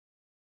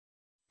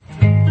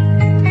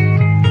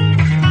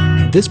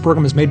This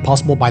program is made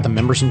possible by the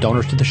members and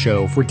donors to the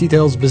show. For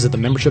details, visit the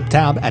membership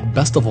tab at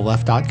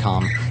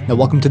bestoftheleft.com. Now,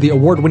 welcome to the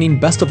award-winning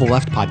Best of the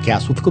Left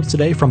podcast with clips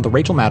today from The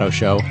Rachel Maddow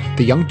Show,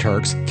 The Young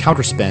Turks,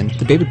 Counterspin,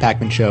 The David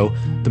Pakman Show,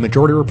 The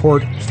Majority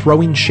Report,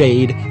 Throwing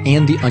Shade,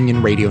 and The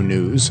Onion Radio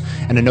News.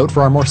 And a note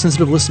for our more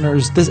sensitive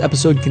listeners, this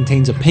episode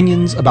contains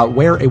opinions about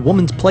where a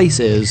woman's place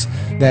is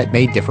that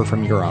may differ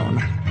from your own.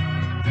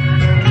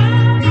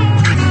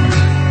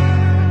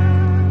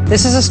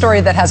 This is a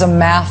story that has a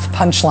math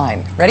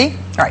punchline. Ready?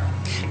 All right.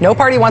 No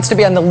party wants to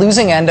be on the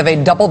losing end of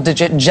a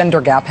double-digit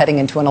gender gap heading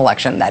into an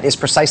election. That is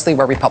precisely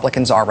where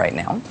Republicans are right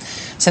now.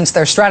 Since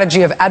their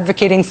strategy of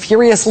advocating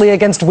furiously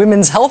against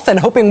women's health and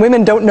hoping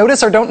women don't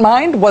notice or don't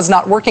mind was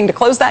not working to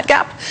close that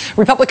gap,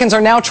 Republicans are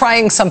now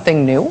trying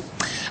something new.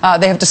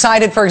 They have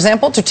decided, for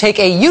example, to take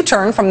a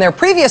U-turn from their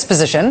previous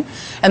position,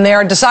 and they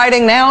are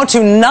deciding now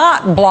to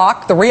not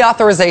block the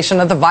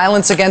reauthorization of the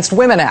Violence Against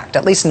Women Act,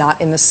 at least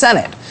not in the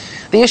Senate.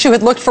 The issue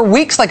had looked for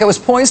weeks like it was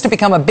poised to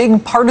become a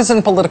big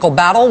partisan political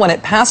battle when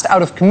it passed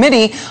out of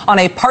committee on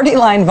a party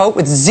line vote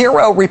with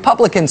zero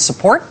Republican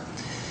support.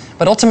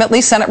 But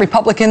ultimately, Senate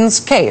Republicans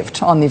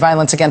caved on the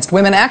Violence Against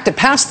Women Act. It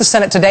passed the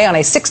Senate today on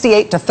a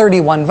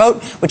 68-31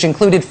 vote, which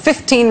included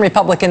 15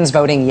 Republicans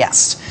voting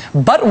yes.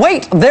 But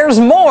wait, there's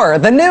more.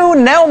 The new,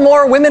 now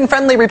more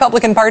women-friendly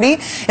Republican Party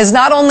is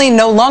not only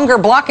no longer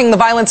blocking the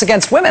Violence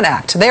Against Women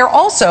Act, they are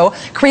also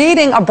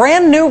creating a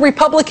brand new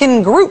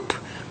Republican group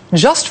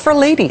just for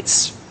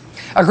ladies.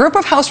 A group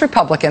of House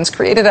Republicans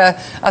created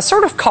a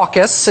sort of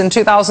caucus in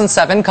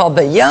 2007 called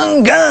the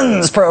Young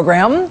Guns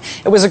Program.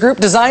 It was a group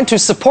designed to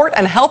support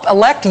and help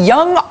elect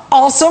young,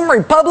 awesome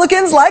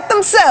Republicans like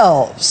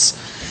themselves.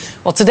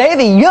 Well, today,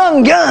 the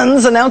Young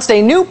Guns announced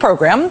a new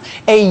program,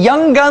 a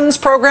Young Guns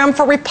program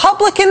for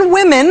Republican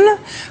women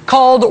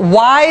called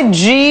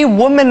YG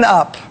Woman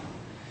Up.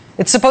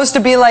 It's supposed to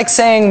be like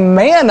saying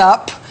man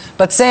up,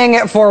 but saying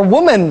it for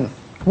woman.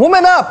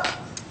 Woman up.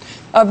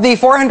 Of the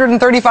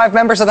 435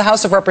 members of the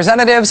House of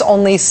Representatives,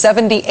 only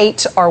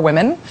 78 are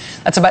women.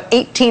 That's about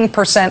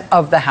 18%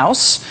 of the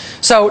House.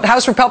 So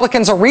House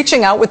Republicans are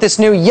reaching out with this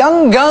new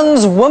Young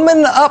Guns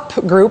Woman Up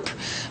group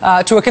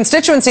to a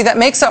constituency that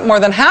makes up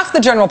more than half the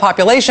general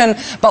population,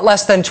 but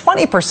less than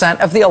 20%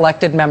 of the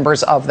elected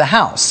members of the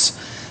House.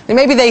 And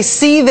maybe they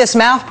see this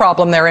math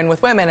problem they're in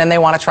with women and they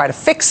want to try to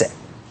fix it.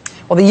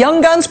 Well, the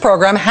Young Guns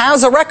program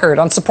has a record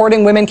on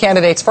supporting women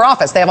candidates for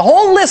office. They have a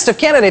whole list of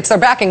candidates they're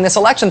backing this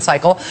election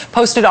cycle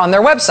posted on their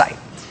website.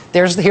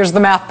 Here's the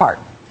math part.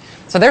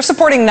 So they're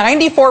supporting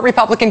 94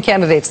 Republican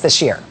candidates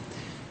this year.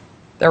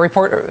 They're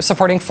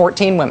supporting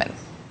 14 women.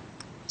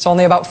 So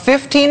only about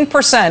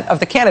 15% of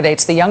the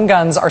candidates the Young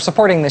Guns are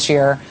supporting this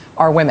year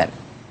are women.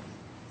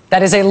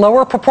 That is a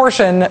lower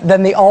proportion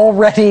than the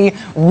already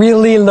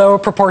really low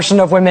proportion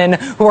of women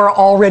who are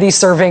already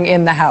serving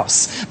in the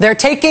House. They're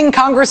taking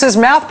Congress's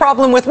math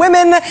problem with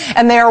women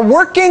and they are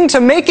working to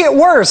make it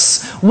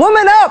worse.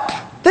 Woman up!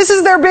 This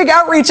is their big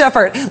outreach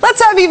effort. Let's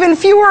have even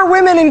fewer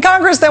women in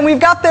Congress than we've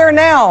got there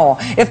now.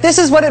 If this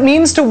is what it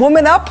means to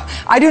woman up,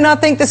 I do not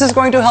think this is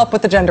going to help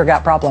with the gender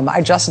gap problem. I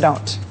just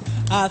don't.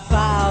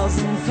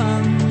 1,000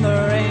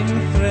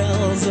 thundering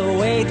thrills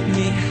await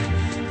me,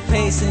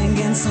 facing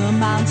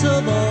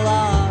insurmountable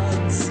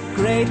odds.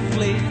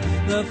 Gratefully,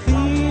 the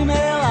female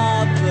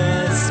of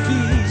the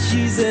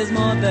species is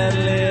more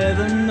deadly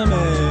than the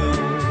male.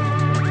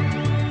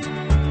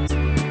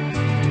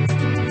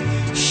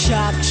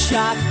 Shock,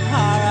 shock,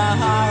 horror,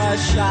 horror,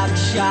 shock,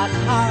 shock,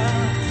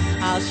 horror.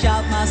 I'll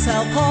shout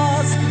myself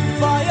hoarse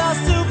for your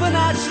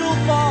supernatural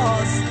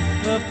force.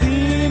 The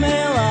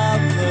female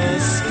of the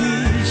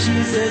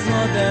species is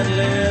more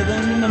deadly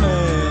than the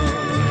male.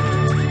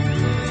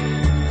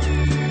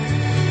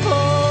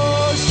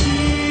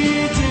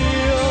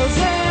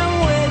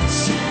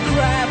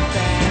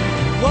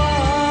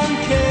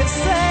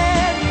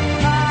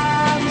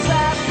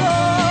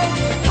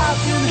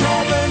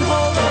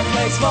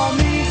 For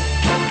me,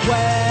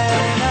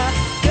 when a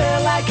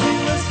girl like you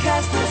has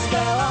cast a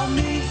spell on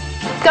me.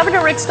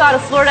 Governor Rick Scott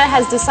of Florida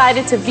has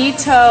decided to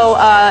veto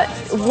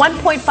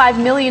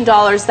 $1.5 million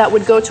that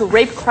would go to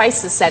rape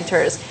crisis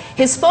centers.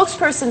 His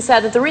spokesperson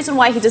said that the reason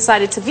why he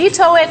decided to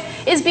veto it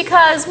is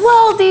because,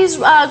 well, these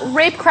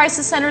rape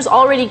crisis centers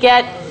already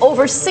get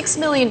over $6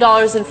 million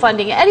in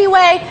funding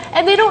anyway,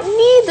 and they don't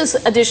need this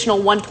additional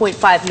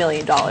 $1.5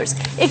 million.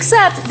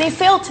 Except they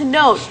failed to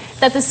note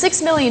that the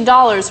 $6 million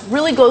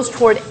really goes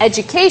toward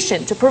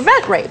education to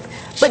prevent rape,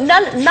 but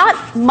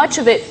not much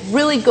of it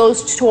really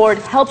goes toward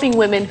helping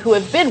women who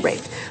have been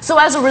raped. So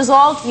as a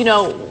result, you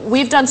know,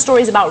 we've done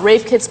stories about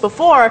rape kits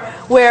before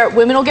where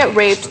women will get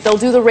raped, they'll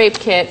do the rape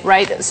kit,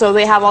 right? So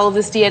they have all of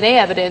this DNA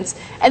evidence,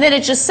 and then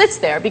it just sits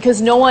there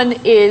because there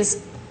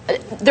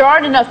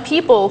aren't enough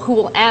people who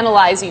will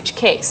analyze each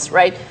case,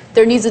 right?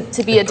 There needs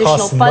to be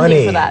additional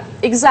funding for that.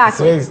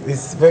 Exactly.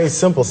 It's a very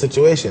simple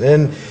situation.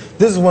 And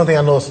this is one thing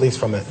I noticed, at least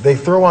from it. They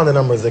throw on the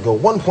numbers, they go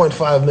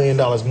 $1.5 million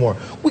more.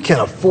 We can't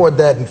afford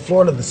that in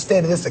Florida, the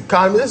state of this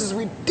economy. This is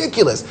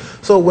ridiculous.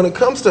 So when it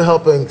comes to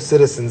helping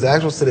citizens,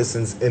 actual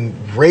citizens in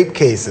rape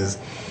cases,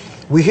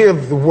 we hear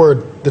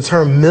the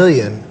term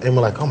million, and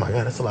we're like, oh my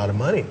God, that's a lot of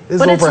money. This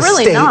But is it's over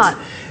really a state. not.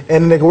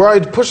 And we're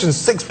already pushing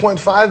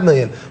 6.5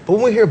 million. But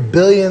when we hear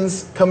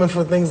billions coming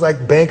from things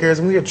like bankers,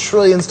 and we hear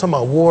trillions talking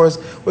about wars,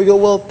 we go,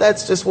 well,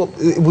 that's just what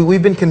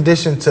we've been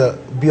conditioned to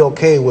be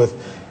okay with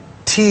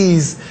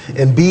T's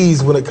and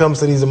B's when it comes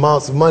to these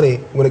amounts of money,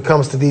 when it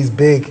comes to these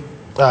big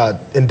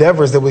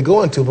endeavors that we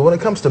go into. But when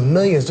it comes to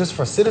millions just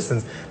for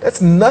citizens,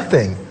 that's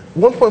nothing.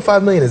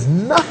 1.5 million is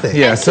nothing.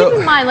 Yeah, and keep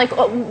in mind, like,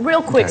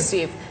 real quick,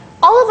 Steve,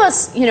 all of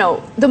us, you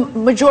know, the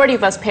majority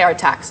of us pay our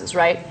taxes,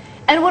 right?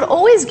 And what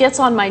always gets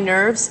on my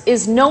nerves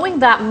is knowing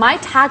that my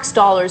tax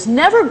dollars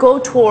never go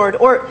toward,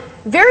 or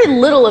very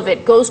little of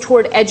it goes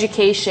toward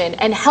education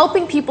and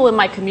helping people in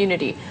my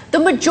community. The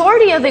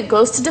majority of it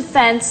goes to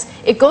defense.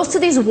 It goes to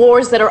these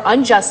wars that are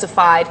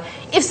unjustified.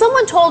 If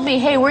someone told me,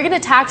 hey, we're going to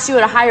tax you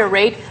at a higher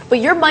rate, but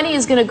your money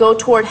is going to go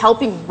toward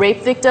helping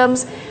rape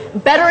victims,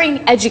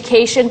 bettering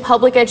education,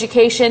 public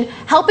education,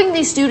 helping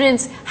these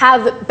students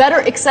have better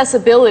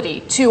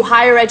accessibility to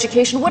higher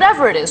education,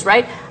 whatever it is,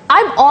 right?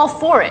 I'm all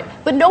for it.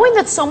 But knowing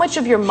that so much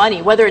of your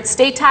money, whether it's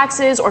state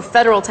taxes or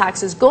federal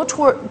taxes, goes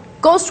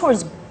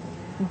towards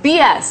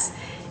BS,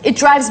 it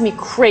drives me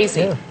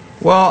crazy. Yeah.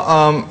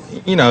 Well,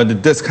 you know,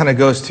 this kind of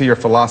goes to your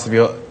philosophy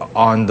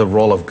on the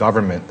role of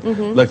government.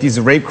 Mm-hmm. Like these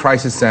rape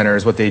crisis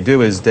centers, what they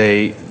do is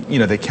they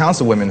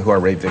counsel women who are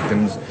rape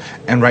victims.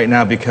 And right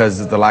now,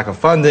 because of the lack of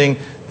funding,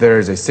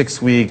 there's a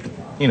 6-week,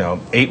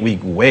 8-week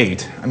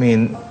wait. I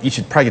mean, you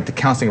should probably get the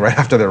counseling right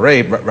after the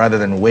rape rather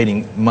than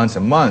waiting months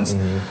and months.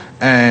 Mm-hmm.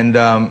 And,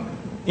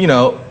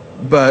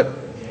 but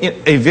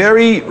a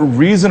very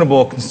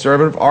reasonable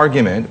conservative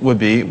argument would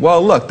be,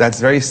 well, look, that's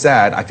very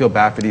sad. I feel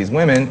bad for these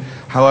women.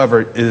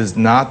 However, it is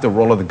not the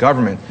role of the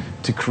government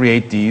to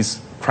create these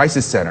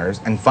crisis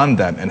centers and fund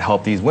them and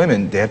help these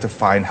women. They have to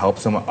find help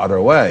some other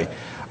way.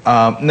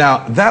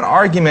 Now, that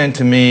argument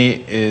to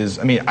me is,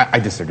 I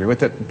disagree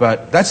with it,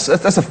 but that's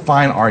a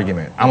fine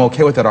argument. I'm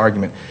okay with that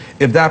argument.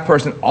 If that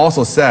person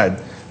also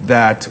said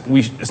that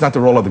it's not the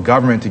role of the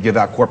government to give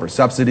out corporate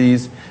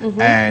subsidies, mm-hmm.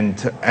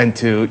 and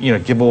to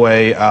give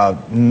away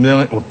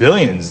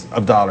billions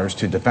of dollars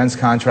to defense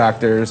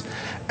contractors,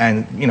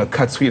 and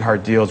cut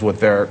sweetheart deals with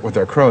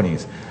their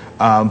cronies,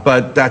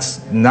 but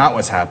that's not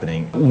what's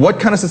happening. What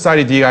kind of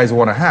society do you guys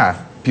want to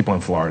have, people in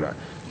Florida?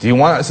 Do you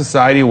want a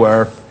society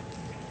where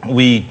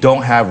we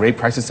don't have rape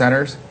crisis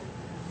centers,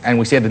 and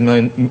we save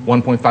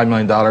 $1.5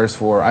 million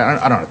for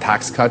I don't know,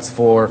 tax cuts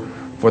for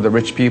the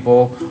rich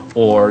people,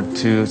 or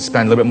to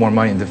spend a little bit more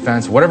money in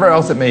defense, whatever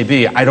else it may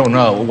be? I don't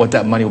know what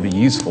that money will be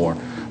used for,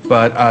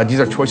 but these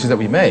are choices that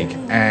we make.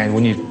 And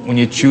when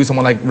you choose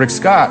someone like Rick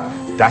Scott,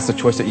 that's the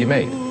choice that you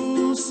made.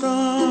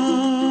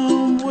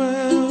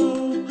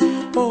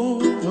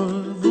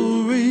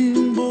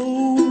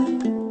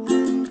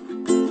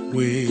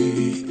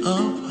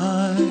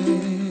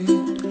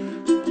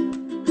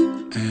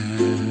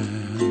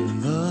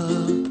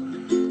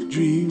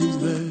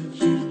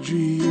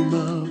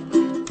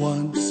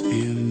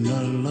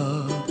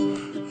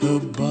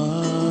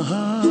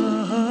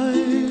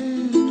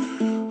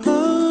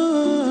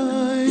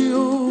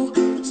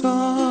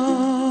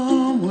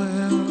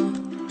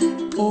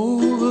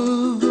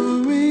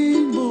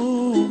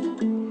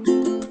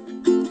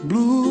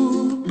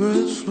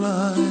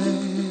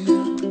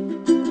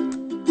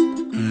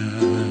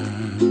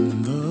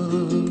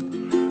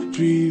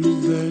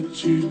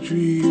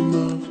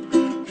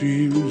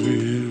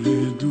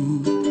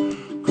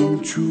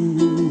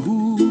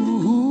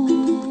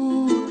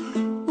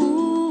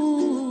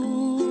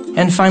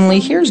 And finally,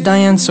 here's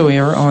Diane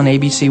Sawyer on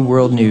ABC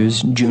World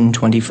News, June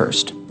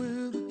 21st.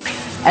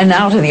 And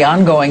now to the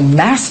ongoing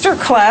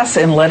masterclass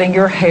in letting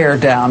your hair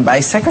down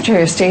by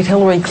Secretary of State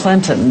Hillary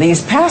Clinton.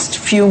 These past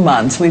few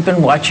months, we've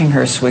been watching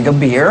her swig a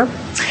beer,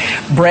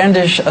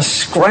 brandish a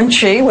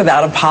scrunchie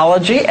without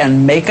apology,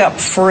 and makeup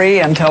free,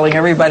 and telling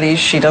everybody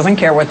she doesn't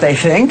care what they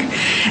think.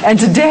 And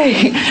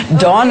today,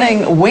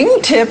 donning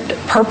wingtipped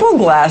purple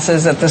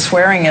glasses at the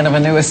swearing in of a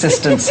new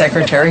assistant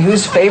secretary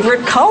whose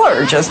favorite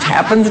color just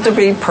happens to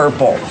be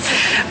purple.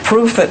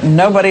 Proof that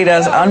nobody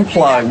does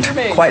unplugged,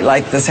 quite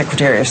like the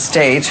Secretary of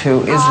State,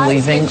 who is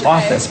leaving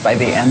office by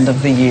the end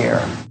of the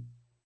year.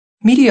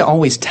 Media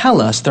always tell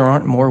us there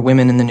aren't more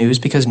women in the news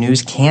because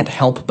news can't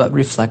help but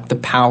reflect the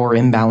power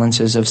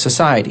imbalances of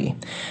society.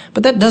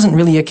 But that doesn't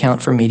really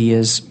account for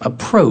media's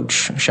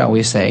approach, shall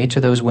we say, to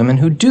those women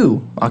who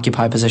do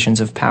occupy positions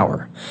of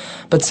power.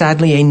 But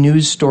sadly, a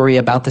news story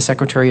about the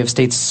Secretary of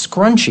State's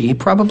scrunchie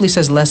probably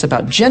says less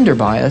about gender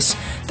bias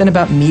than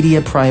about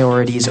media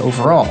priorities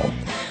overall.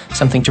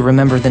 Something to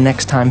remember the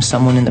next time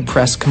someone in the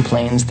press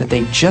complains that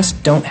they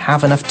just don't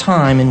have enough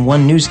time in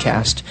one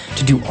newscast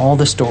to do all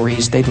the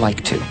stories they'd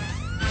like to.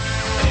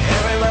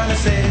 Everybody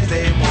says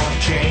they want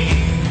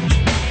change,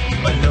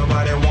 but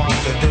nobody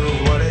wants to do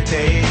what it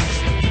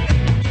takes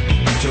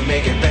to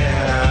make it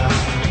better.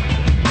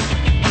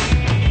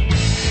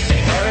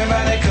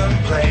 Everybody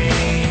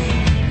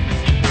complains,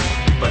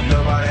 but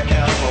nobody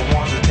ever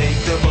wants to take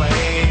the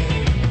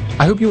blame.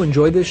 I hope you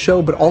enjoy this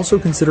show, but also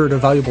consider it a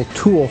valuable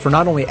tool for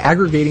not only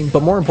aggregating,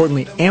 but more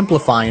importantly,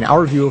 amplifying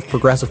our view of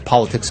progressive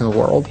politics in the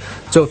world.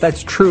 So if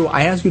that's true,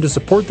 I ask you to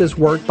support this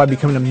work by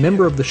becoming a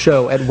member of the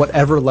show at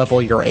whatever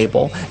level you're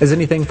able, as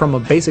anything from a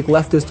basic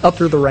leftist up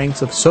through the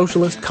ranks of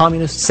socialist,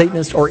 communist,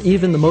 Satanist, or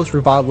even the most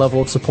reviled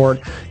level of support,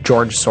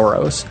 George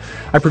Soros.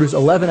 I produce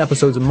 11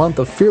 episodes a month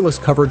of fearless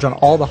coverage on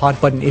all the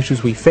hot-button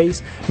issues we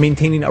face,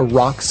 maintaining a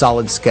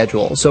rock-solid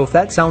schedule. So if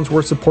that sounds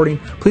worth supporting,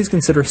 please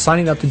consider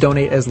signing up to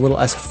donate as little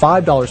as $5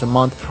 a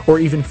month or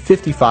even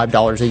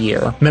 $55 a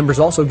year. Members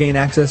also gain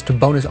access to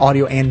bonus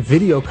audio and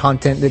video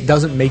content that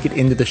doesn't make it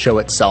into the show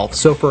itself.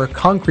 So for a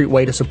concrete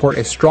way to support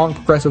a strong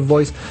progressive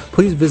voice,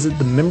 please visit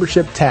the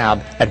membership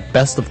tab at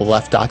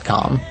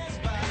bestoftheleft.com.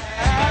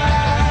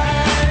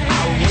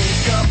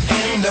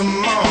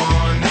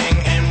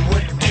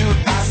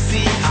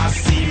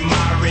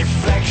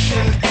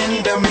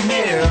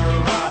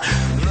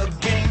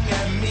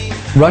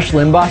 Rush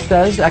Limbaugh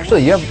says,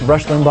 actually, you have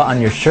Rush Limbaugh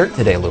on your shirt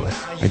today, Louis.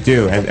 I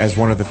do, as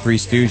one of the Three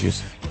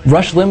Stooges.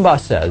 Rush Limbaugh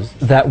says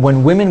that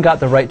when women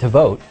got the right to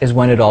vote is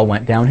when it all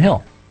went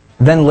downhill.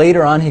 Then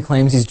later on he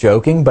claims he's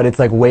joking, but it's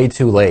like way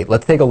too late.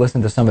 Let's take a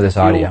listen to some of this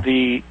audio.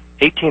 The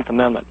 18th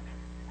Amendment.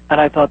 And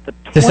I thought the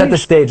To set the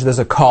stage, there's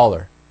a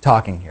caller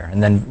talking here,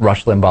 and then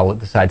Rush Limbaugh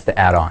decides to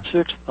add on.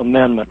 26th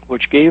Amendment,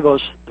 which gave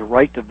us the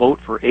right to vote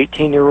for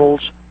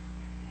 18-year-olds,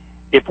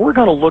 if we're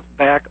going to look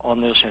back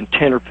on this in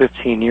 10 or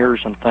 15 years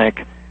and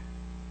think,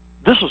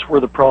 this is where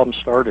the problem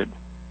started,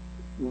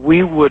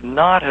 we would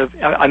not have,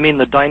 I mean,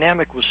 the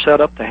dynamic was set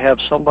up to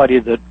have somebody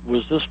that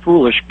was this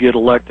foolish get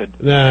elected.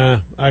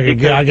 Nah, I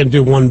can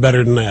do one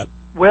better than that.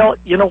 Well,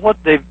 you know what?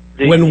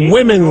 When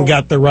women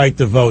got the right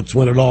to vote,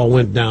 when it all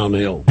went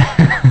downhill.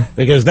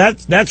 Because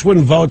that's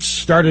when votes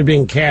started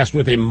being cast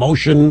with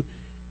emotion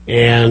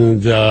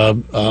and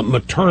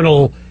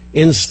maternal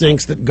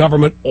instincts that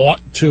government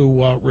ought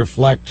to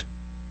reflect.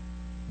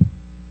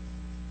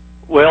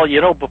 Well,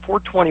 you know, before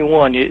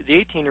 21, the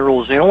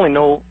 18-year-olds, they only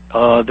know,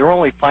 they're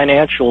only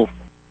financial.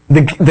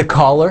 The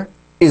caller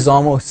is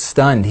almost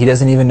stunned. He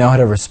doesn't even know how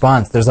to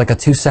respond. There's like a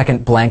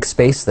 2-second blank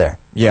space there.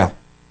 Yeah.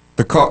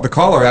 The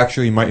caller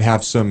actually might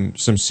have some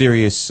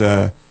serious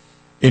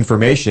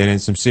information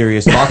and some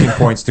serious talking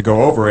points to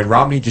go over, and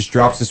Romney just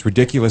drops this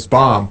ridiculous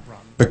bomb.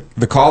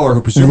 The caller,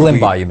 who presumably...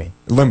 Limbaugh, you mean?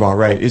 Limbaugh,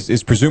 right,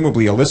 is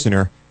presumably a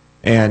listener,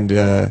 and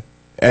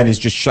is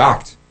just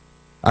shocked.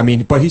 I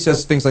mean, but he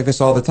says things like this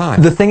all the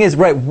time. The thing is,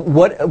 right,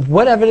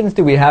 what evidence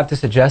do we have to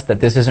suggest that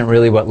this isn't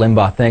really what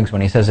Limbaugh thinks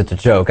when he says it's a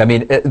joke? I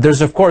mean,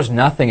 there's of course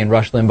nothing in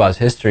Rush Limbaugh's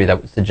history that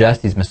would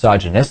suggest he's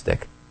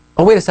misogynistic.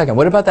 Oh, wait a second,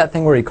 what about that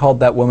thing where he called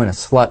that woman a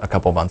slut a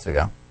couple months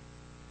ago?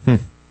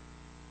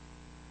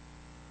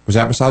 Was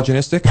that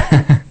misogynistic?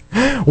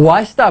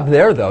 Why stop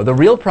there, though? The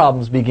real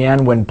problems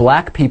began when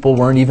black people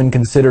weren't even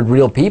considered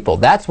real people.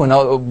 That's when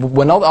all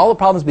the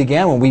problems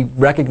began, when we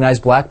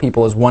recognized black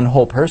people as one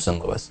whole person,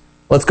 Louis.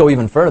 Let's go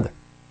even further.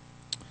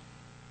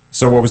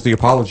 So what was the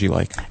apology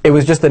like? It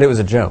was just that it was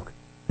a joke.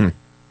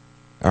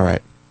 All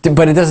right.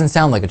 But it doesn't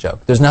sound like a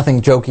joke. There's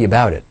nothing jokey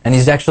about it. And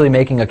he's actually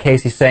making a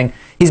case.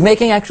 He's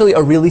making actually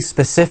a really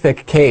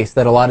specific case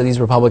that a lot of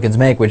these Republicans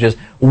make, which is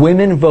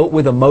women vote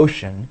with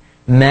emotion,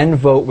 men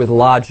vote with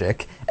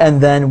logic, and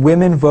then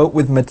women vote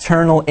with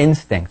maternal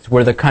instincts,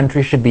 where the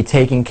country should be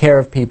taking care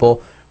of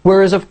people,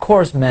 whereas of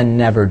course men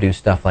never do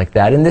stuff like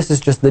that. And this is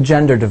just the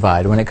gender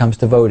divide when it comes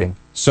to voting.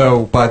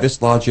 So by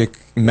this logic,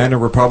 men are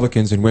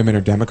Republicans and women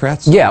are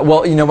Democrats? Yeah,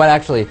 well, you know what,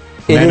 actually...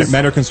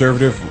 Men are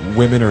conservative,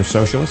 women are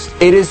socialist?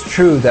 It is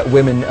true that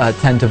women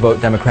tend to vote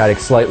Democratic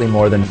slightly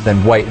more than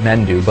white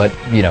men do, but,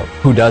 you know,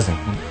 who doesn't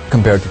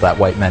compared to that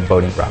white men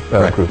voting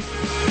group.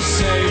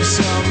 Save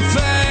some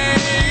face.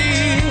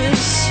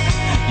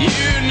 You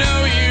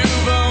know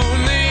you've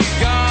only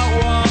got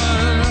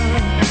one.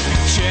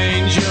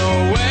 Change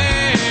your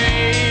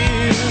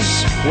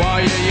ways while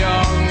you're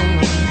young.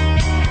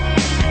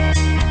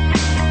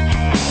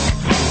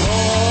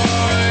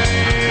 Boy,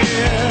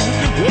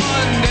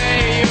 one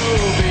day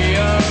you'll be a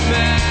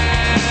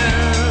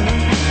man.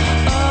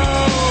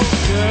 Oh,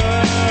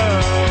 girl,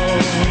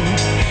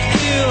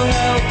 he'll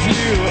help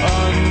you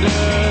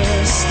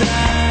understand.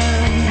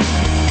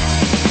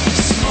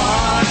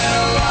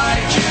 Smile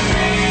like you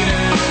mean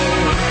it.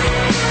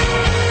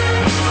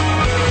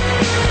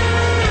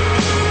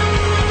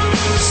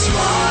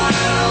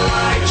 Smile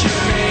like you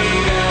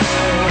mean it.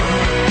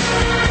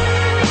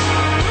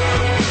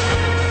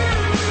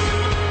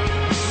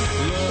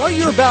 What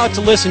you're about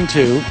to listen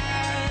to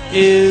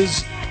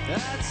is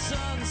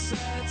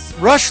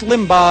Rush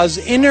Limbaugh's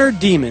inner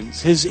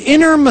demons, his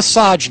inner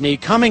misogyny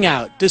coming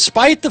out,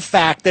 despite the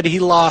fact that he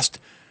lost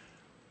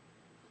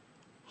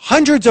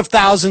hundreds of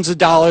thousands of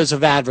dollars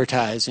of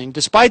advertising,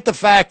 despite the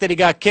fact that he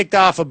got kicked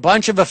off a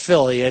bunch of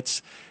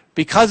affiliates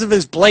because of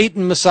his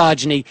blatant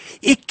misogyny.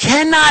 It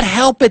cannot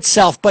help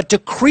itself but to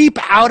creep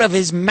out of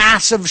his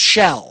massive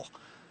shell.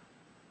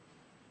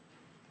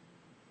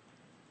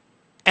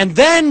 And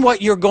then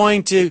what you're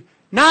going to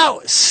now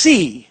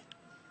see,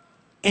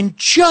 and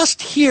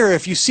just hear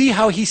if you see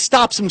how he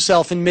stops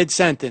himself in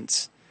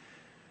mid-sentence,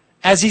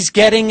 as he's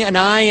getting an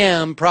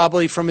IM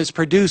probably from his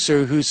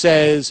producer who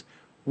says,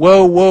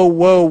 whoa, whoa,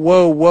 whoa,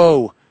 whoa,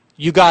 whoa,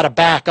 you got to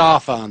back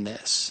off on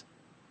this.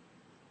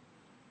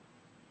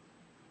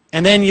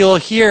 And then you'll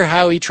hear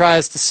how he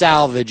tries to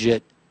salvage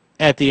it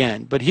at the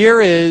end. But here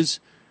is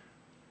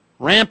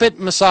rampant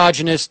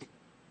misogynist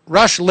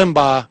Rush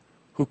Limbaugh,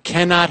 who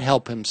cannot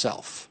help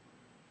himself.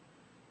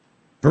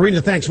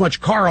 Verena, thanks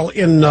much. Carl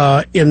in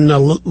never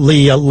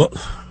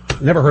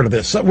heard of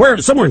this.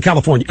 Somewhere in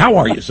California. How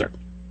are you, sir?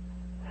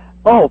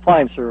 Oh,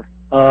 fine, sir.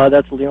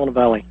 That's Leona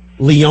Valley.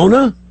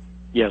 Leona?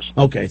 Yes.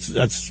 Okay,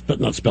 that's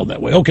not spelled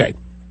that way. Okay.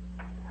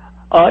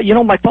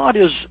 My thought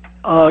is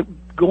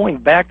going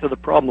back to the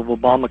problem of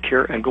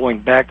Obamacare and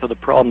going back to the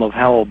problem of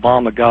how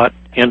Obama got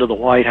into the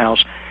White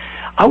House.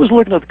 I was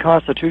looking at the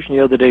Constitution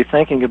the other day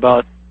thinking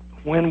about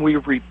when we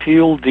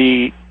repealed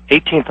the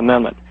 18th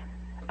Amendment.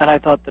 And I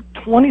thought the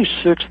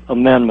 26th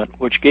Amendment,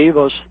 which gave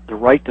us the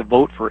right to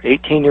vote for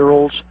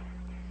 18-year-olds,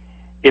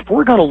 if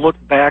we're going to look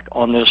back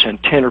on this in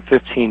 10 or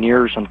 15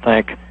 years and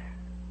think,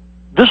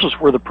 this is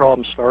where the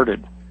problem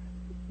started,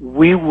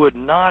 we would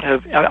not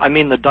have,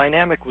 the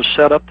dynamic was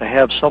set up to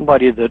have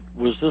somebody that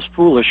was this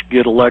foolish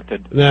get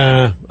elected.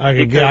 Nah,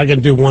 I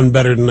can do one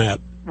better than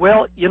that.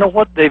 Well, you know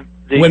what?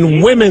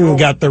 When women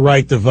got the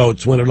right to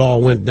vote, when it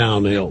all went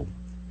downhill.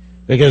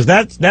 Because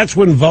that's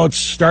when votes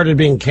started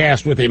being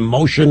cast with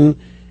emotion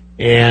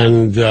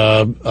and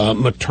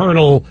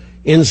maternal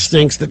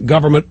instincts that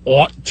government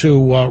ought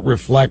to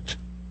reflect.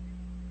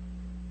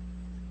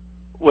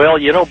 Well,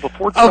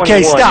 before 21...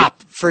 Okay,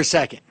 stop for a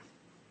second.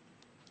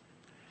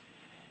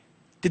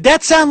 Did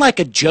that sound like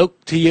a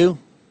joke to you?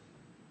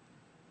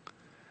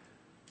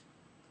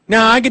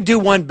 No, I could do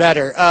one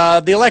better.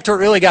 The electorate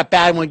really got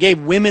bad when we gave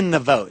women the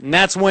vote. And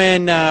that's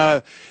when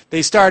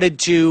they started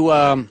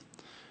to...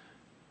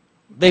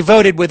 they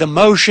voted with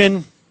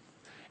emotion,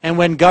 and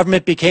when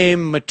government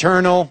became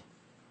maternal.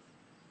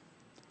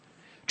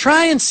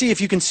 Try and see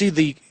if you can see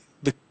the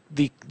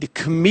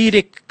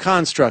comedic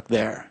construct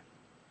there.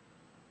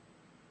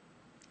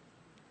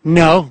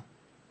 No,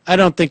 I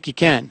don't think you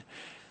can.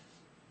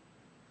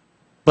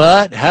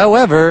 But,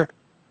 however,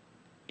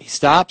 he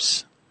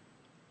stops.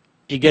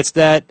 He gets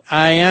that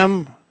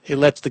IM. He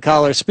lets the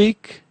caller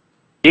speak.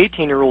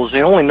 18-year-olds,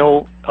 they only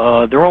know,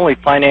 their only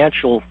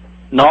financial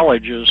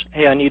knowledge is,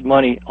 hey, I need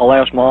money, I'll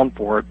ask mom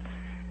for it.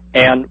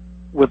 And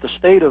with the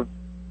state of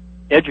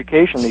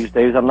education these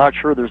days, I'm not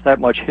sure there's that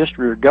much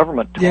history or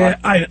government taught. Yeah,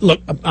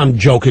 I'm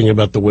joking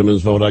about the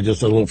women's vote. I'm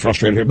just a little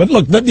frustrated here. But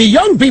look, the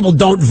young people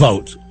don't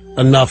vote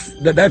enough.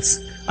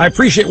 I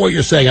appreciate what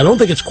you're saying. I don't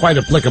think it's quite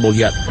applicable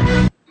yet.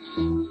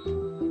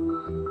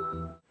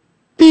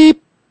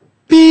 Beep,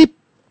 beep,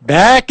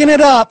 backing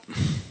it up.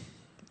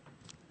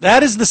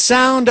 That is the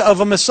sound of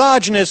a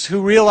misogynist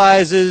who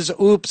realizes,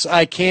 oops,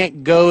 I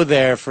can't go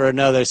there for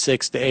another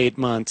 6 to 8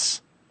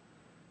 months.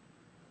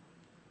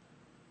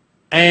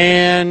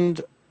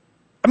 And,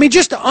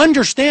 just to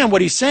understand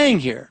what he's saying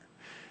here,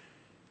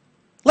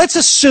 let's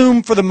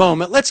assume for the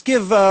moment, let's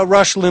give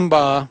Rush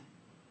Limbaugh,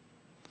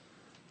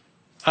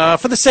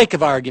 for the sake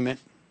of argument,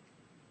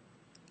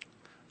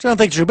 which I don't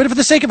think is true, but for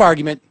the sake of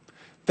argument,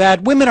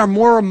 that women are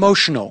more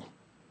emotional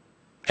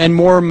and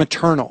more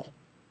maternal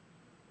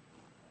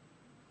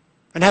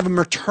and have a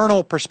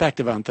maternal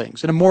perspective on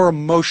things and a more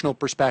emotional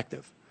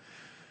perspective.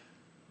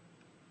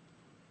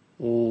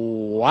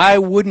 Why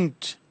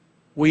wouldn't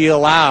we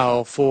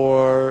allow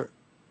for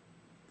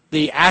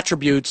the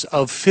attributes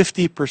of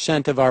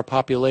 50% of our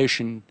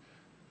population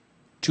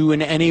to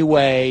in any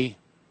way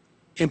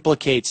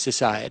implicate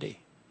society?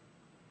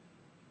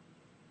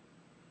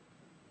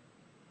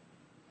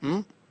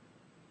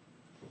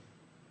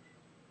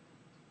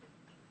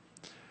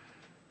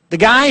 The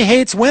guy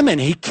hates women.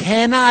 He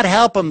cannot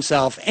help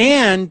himself.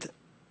 And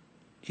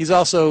he's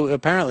also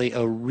apparently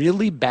a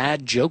really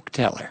bad joke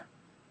teller.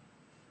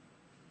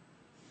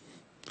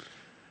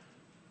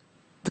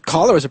 The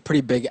caller was a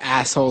pretty big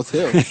asshole,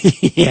 too.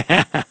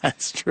 Yeah,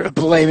 that's true.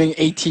 Blaming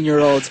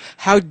 18-year-olds.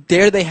 How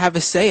dare they have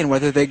a say in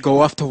whether they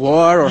go off to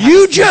war or...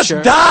 You just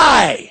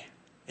die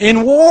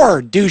in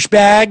war,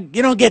 douchebag.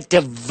 You don't get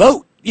to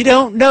vote. You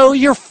don't know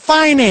your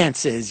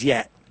finances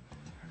yet.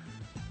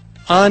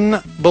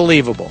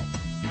 Unbelievable.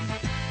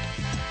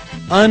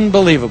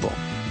 Unbelievable.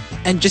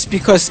 And just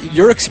because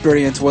your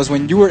experience was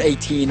when you were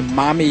 18,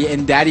 mommy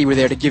and daddy were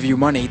there to give you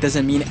money,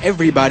 doesn't mean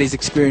everybody's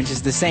experience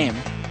is the same.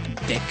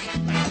 Dick.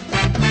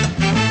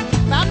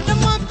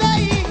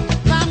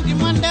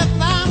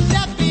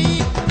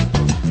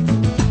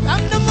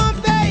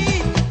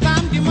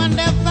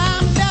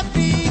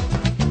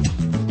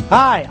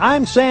 Hi,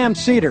 I'm Sam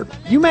Cedar.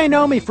 You may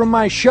know me from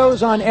my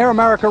shows on Air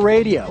America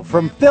Radio,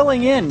 from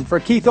filling in for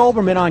Keith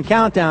Olbermann on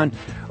Countdown,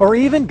 or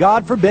even,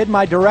 God forbid,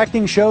 my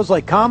directing shows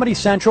like Comedy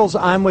Central's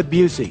I'm with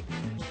Busey.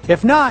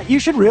 If not, you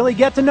should really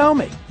get to know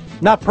me.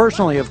 Not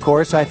personally, of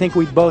course. I think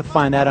we'd both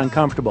find that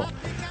uncomfortable.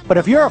 But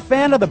if you're a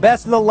fan of the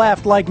best of the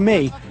left like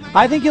me,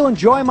 I think you'll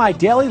enjoy my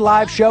daily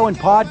live show and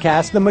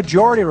podcast, The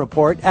Majority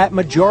Report, at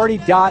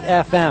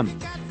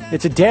majority.fm.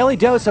 It's a daily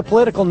dose of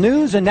political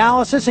news,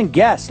 analysis, and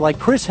guests like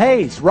Chris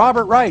Hayes,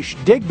 Robert Reich,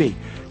 Digby,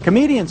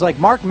 comedians like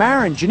Mark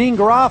Maron, Janine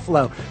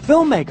Garofalo,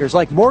 filmmakers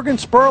like Morgan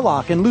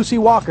Spurlock and Lucy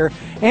Walker,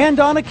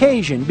 and on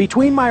occasion,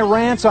 between my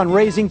rants on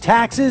raising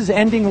taxes,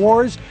 ending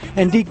wars,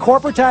 and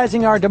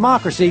decorporatizing our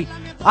democracy,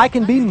 I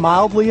can be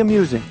mildly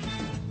amusing.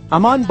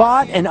 I'm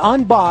unbought and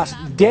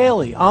unbossed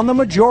daily on the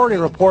Majority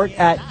Report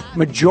at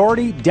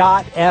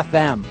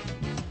majority.fm.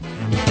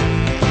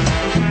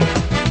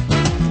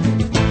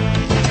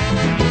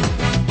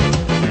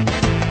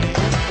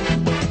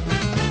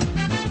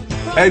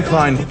 Ed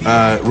Klein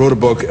wrote a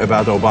book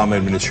about the Obama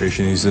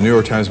administration. He's the New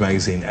York Times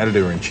Magazine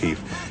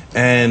editor-in-chief.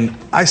 And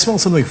I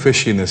smelled something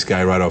fishy in this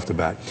guy right off the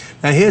bat.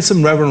 Now, he had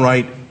some Reverend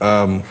Wright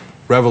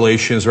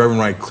revelations. Reverend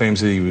Wright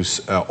claims that he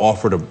was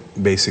offered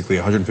basically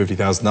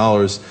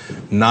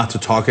 $150,000 not to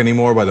talk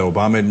anymore by the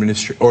Obama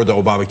administration or the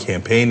Obama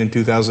campaign in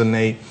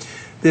 2008.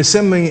 There's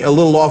something a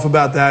little off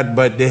about that,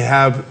 but they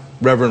have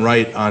Reverend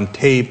Wright on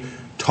tape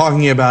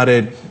talking about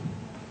it.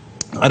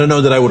 I don't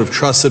know that I would have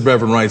trusted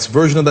Reverend Wright's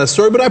version of that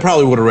story, but I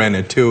probably would have ran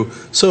it too.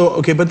 So,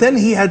 okay, but then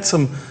he had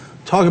some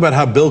talk about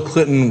how Bill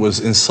Clinton was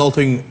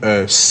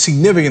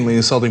significantly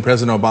insulting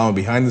President Obama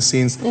behind the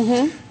scenes.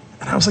 Mm-hmm.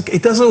 And I was like,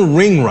 it doesn't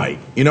ring right.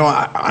 You know,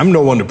 I'm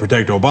no one to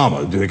protect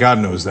Obama. God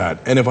knows that.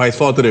 And if I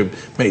thought that it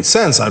made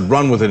sense, I'd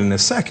run with it in a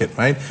second,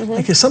 right? Mm-hmm.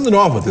 Like, there's something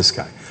off with this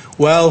guy.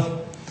 Well,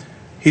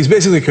 he's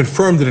basically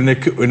confirmed it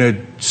in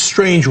a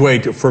strange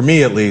way, for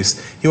me at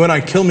least. He went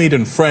on Kilmeade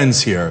and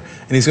Friends here,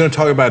 and he's going to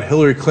talk about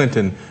Hillary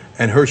Clinton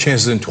and her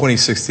chances in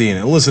 2016.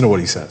 And listen to what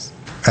he says.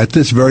 At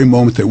this very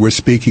moment that we're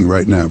speaking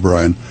right now,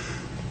 Brian,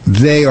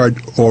 they are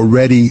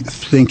already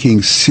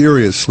thinking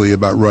seriously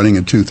about running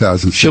in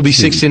 2016. She'll be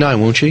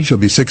 69, won't she? She'll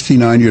be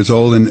 69 years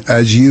old, and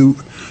as you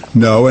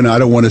know, and I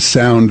don't want to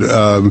sound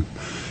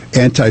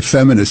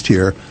anti-feminist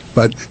here,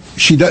 but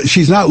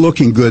she's not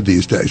looking good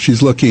these days.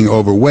 She's looking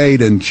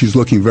overweight, and she's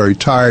looking very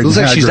tired. It looks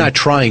like she's not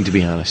trying, to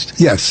be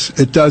honest. Yes,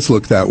 it does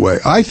look that way.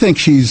 I think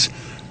she's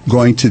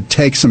going to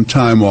take some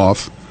time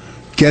off,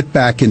 get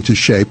back into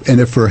shape,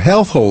 and if her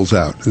health holds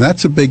out, and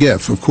that's a big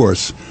if, of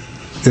course,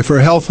 if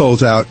her health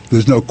holds out,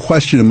 there's no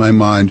question in my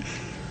mind,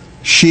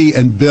 she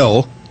and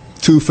Bill,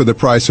 2 for the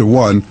price of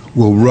 1,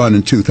 will run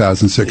in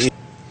 2016.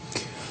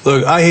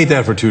 Look, I hate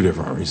that for 2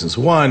 different reasons.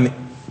 One,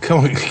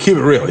 come on, keep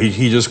it real.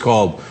 He just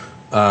called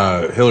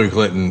Hillary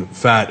Clinton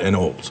fat and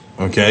old,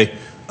 okay?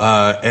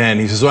 And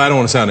he says, well, I don't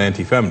want to sound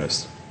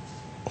anti-feminist.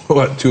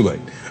 What? Too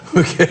late.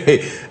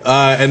 Okay.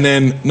 And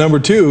then number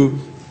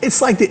 2, it's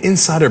like the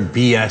insider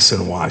BS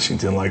in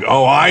Washington. Like,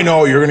 oh, I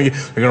know you're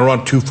gonna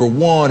run 2 for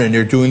 1, and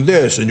you're doing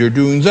this, and you're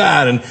doing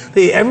that, and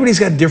everybody's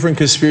got different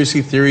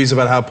conspiracy theories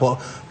about how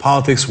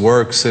politics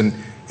works, and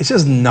it's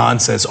just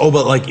nonsense. Oh,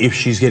 but like if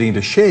she's getting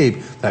into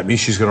shape, that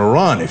means she's gonna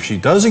run. If she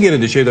doesn't get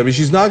into shape, that means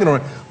she's not gonna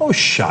run. Oh,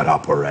 shut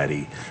up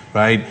already,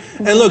 right?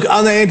 And look,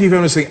 on the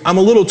anti-feminist thing, I'm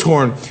a little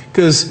torn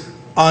because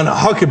on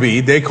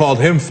Huckabee they called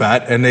him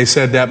fat, and they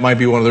said that might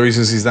be one of the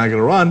reasons he's not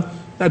gonna run.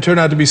 That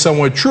turned out to be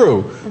somewhat true,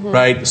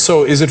 right?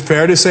 So is it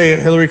fair to say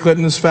Hillary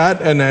Clinton is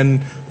fat and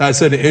then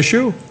that's an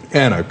issue?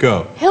 Anna,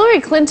 go. Hillary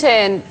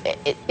Clinton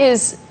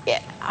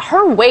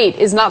her weight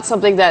is not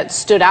something that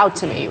stood out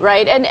to me,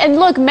 right? And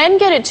look, men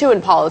get it too in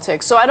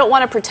politics, so I don't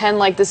want to pretend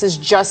like this is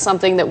just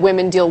something that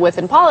women deal with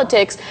in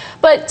politics.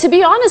 But to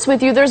be honest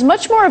with you, there's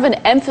much more of an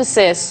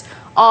emphasis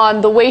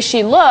on the way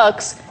she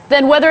looks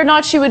than whether or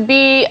not she would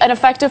be an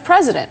effective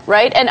president,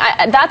 right? And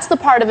that's the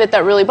part of it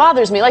that really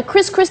bothers me. Like,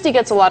 Chris Christie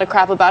gets a lot of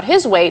crap about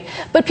his weight,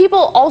 but people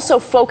also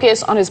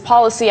focus on his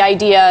policy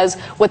ideas,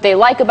 what they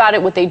like about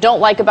it, what they don't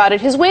like about it.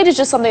 His weight is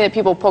just something that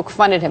people poke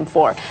fun at him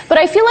for. But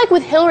I feel like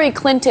with Hillary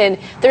Clinton,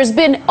 there's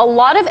been a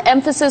lot of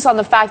emphasis on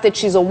the fact that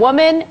she's a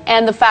woman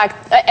and the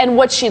fact and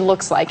what she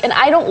looks like, and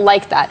I don't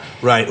like that.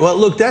 Right. Well,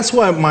 look, that's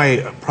what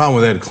my problem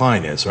with Ed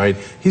Klein is, right?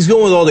 He's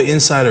going with all the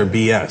insider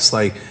BS,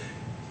 like.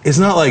 It's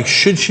not like,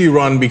 should she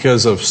run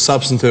because of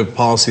substantive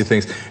policy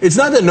things? It's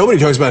not that nobody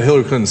talks about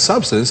Hillary Clinton's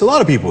substance. A lot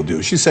of people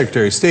do. She's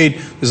Secretary of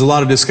State. There's a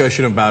lot of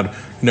discussion about,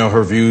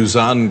 her views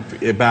on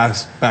back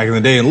in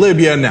the day in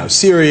Libya, now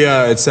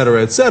Syria, et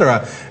cetera, et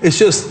cetera. It's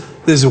just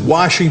this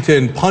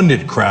Washington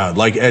pundit crowd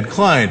like Ed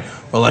Klein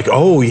are like,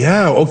 oh,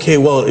 yeah, okay,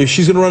 well, if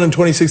she's going to run in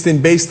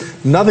 2016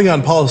 based nothing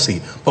on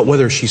policy, but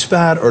whether she's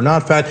fat or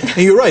not fat. And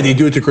you're right, they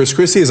do it to Chris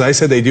Christie. As I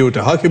said, they do it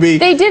to Huckabee.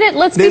 They did it,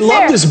 let's be fair. They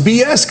love this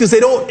BS because they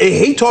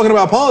hate talking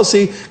about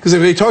policy, because if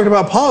they talked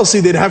about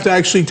policy, they'd have to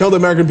actually tell the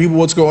American people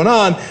what's going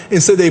on.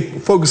 Instead, they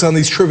focus on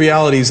these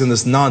trivialities and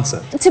this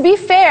nonsense. To be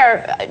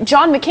fair,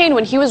 John McCain,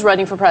 when he was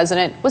running for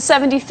president, was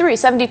 72,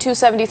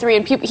 73,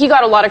 and he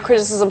got a lot of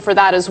criticism for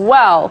that as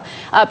well.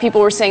 People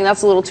were saying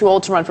that's a little too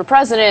old to run for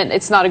president.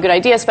 It's not a good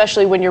idea,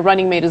 especially when your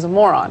running mate is a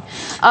moron.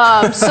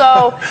 I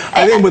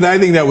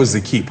think that was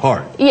the key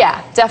part.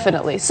 Yeah,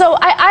 definitely. So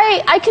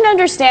I can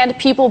understand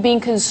people being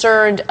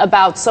concerned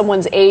about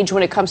someone's age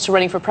when it comes to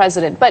running for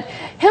president, but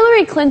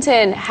Hillary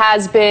Clinton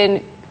has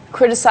been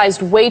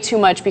criticized way too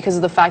much because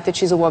of the fact that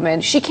she's a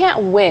woman. She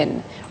can't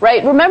win,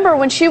 right? Remember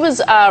when she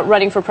was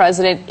running for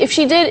president, if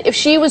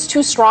she was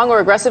too strong or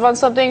aggressive on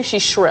something,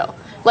 she's shrill.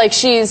 Like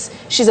she's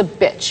a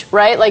bitch,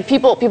 right? Like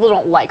people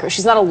don't like her.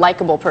 She's not a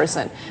likable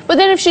person. But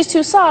then if she's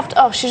too soft,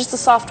 oh, she's just a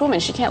soft woman.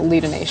 She can't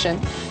lead a nation.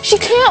 She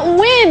can't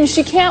win.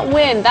 She can't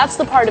win. That's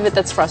the part of it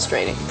that's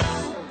frustrating.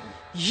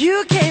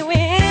 You can't win.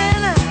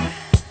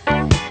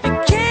 You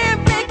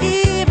can't break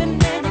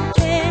even, and you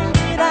can't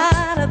get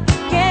out of the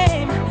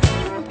game.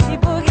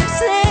 People keep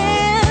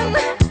saying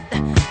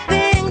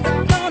things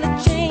are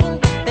gonna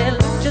change. They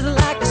look just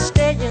like they're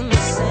staying the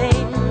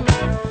same.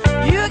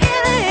 You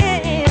get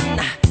in,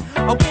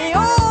 way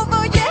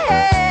over your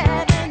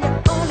head, and you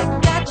only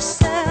got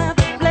yourself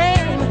to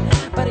blame.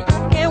 But you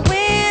can't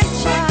win,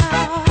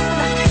 child.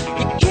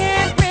 You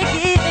can't break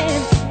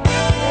even,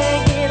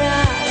 can't get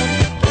out of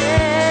the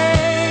game.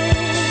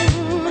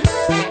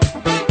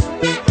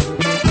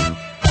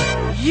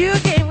 You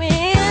can't win.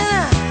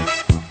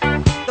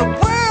 The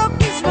world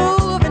keeps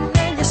moving,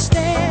 and you're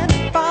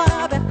standing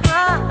far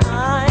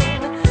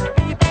behind.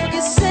 People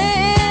get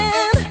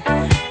saying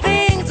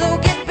things will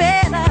get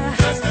better.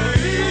 Just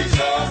ease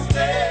your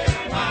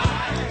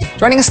step.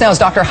 Joining us now is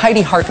Dr.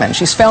 Heidi Hartman.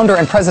 She's founder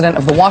and president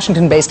of the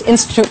Washington-based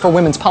Institute for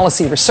Women's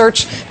Policy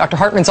Research. Dr.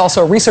 Hartman's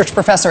also a research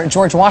professor at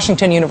George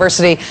Washington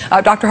University.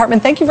 Dr. Hartman,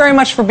 thank you very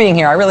much for being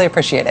here. I really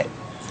appreciate it.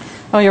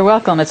 Oh, you're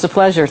welcome. It's a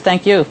pleasure.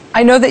 Thank you.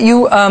 I know that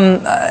you,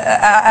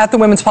 at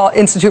the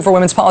Institute for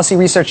Women's Policy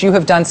Research, you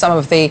have done some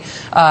of the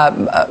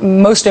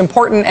most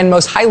important and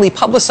most highly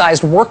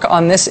publicized work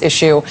on this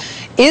issue.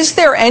 Is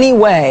there any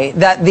way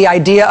that the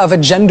idea of a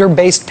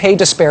gender-based pay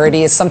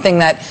disparity is something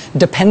that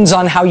depends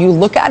on how you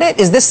look at it?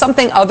 Is this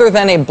something other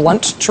than a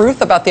blunt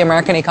truth about the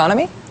American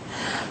economy?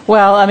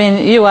 Well, I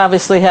mean, you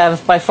obviously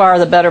have by far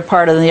the better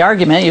part of the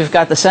argument. You've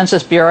got the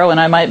Census Bureau, and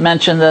I might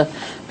mention the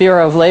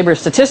Bureau of Labor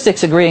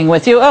Statistics agreeing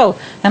with you. Oh,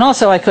 and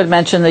also I could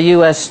mention the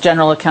U.S.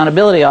 General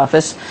Accountability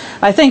Office.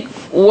 I think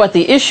what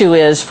the issue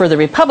is for the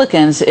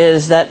Republicans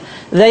is that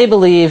they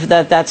believe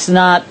that that's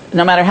not,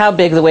 no matter how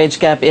big the wage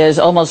gap is,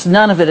 almost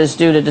none of it is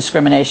due to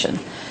discrimination.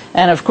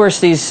 And of course,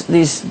 these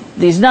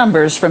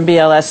numbers from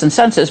BLS and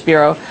Census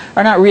Bureau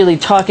are not really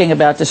talking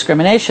about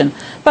discrimination.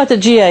 But the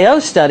GAO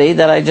study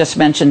that I just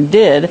mentioned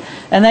did,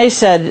 and they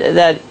said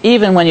that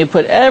even when you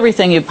put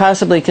everything you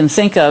possibly can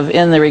think of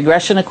in the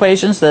regression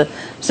equations, the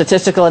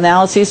statistical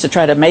analyses to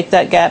try to make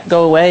that gap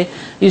go away,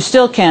 you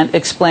still can't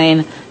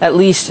explain at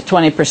least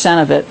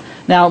 20% of it.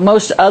 Now,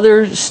 most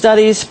other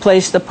studies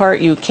place the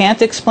part you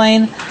can't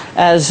explain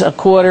as a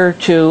quarter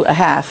to a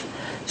half.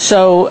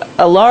 So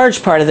a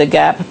large part of the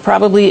gap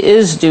probably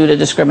is due to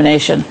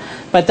discrimination.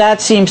 But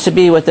that seems to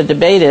be what the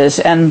debate is.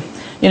 And,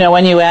 you know,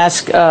 when you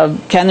ask,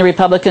 can the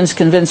Republicans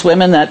convince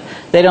women that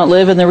they don't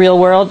live in the real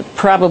world?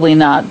 Probably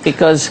not,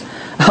 because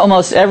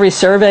almost every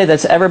survey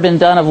that's ever been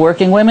done of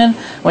working women,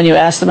 when you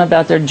ask them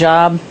about their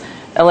job,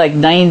 like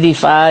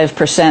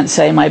 95%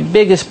 say my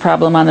biggest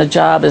problem on the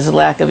job is a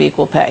lack of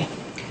equal pay.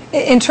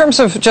 In terms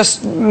of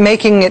just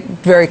making it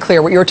very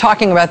clear, what you were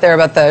talking about there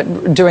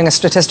about doing a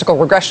statistical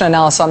regression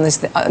analysis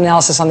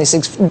on these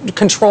things,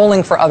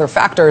 controlling for other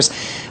factors.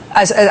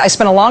 I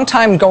spent a long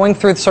time going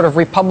through the sort of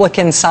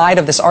Republican side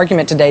of this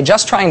argument today,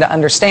 just trying to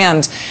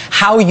understand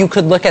how you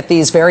could look at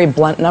these very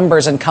blunt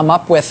numbers and come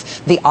up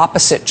with the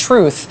opposite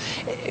truth.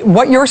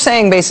 What you're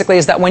saying basically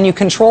is that when you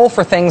control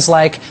for things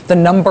like the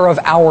number of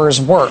hours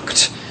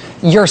worked,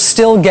 you're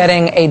still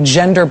getting a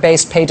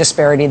gender-based pay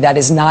disparity that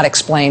is not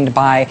explained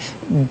by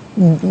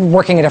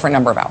working a different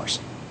number of hours.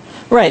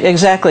 Right,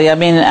 exactly. I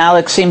mean,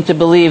 Alex seemed to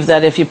believe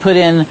that if you put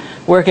in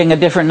working a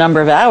different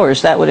number of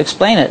hours, that would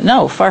explain it.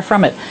 No, far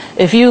from it.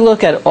 If you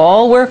look at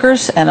all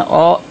workers and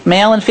all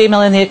male and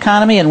female in the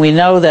economy, and we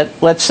know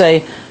that, let's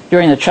say,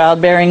 during the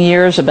childbearing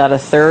years, about a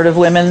third of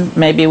women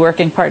may be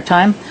working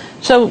part-time.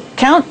 So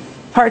count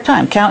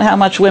part-time, count how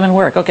much women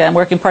work. Okay, I'm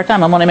working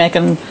part-time, I'm only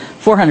making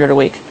 $400 a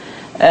week.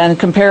 And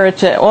compare it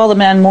to all the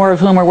men, more of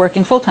whom are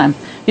working full-time.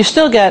 You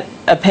still get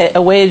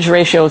a wage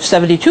ratio of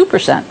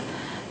 72%.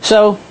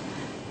 So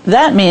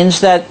that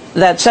means that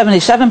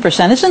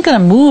 77% isn't going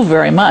to move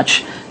very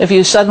much if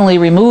you suddenly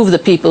remove the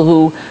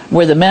people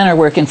where the men are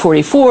working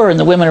 44 and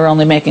the women are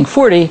only making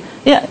 40.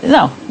 Yeah,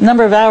 no,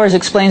 number of hours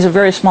explains a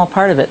very small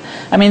part of it.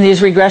 I mean,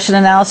 these regression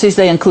analyses,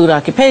 they include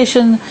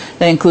occupation,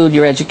 they include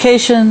your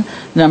education,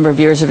 number of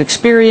years of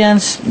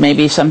experience,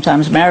 maybe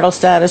sometimes marital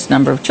status,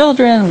 number of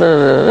children, blah,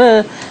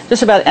 blah, blah,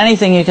 just about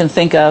anything you can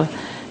think of,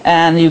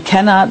 and you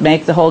cannot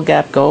make the whole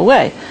gap go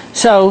away.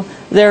 So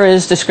there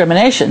is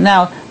discrimination.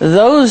 Now,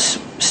 those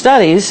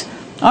studies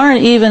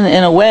aren't even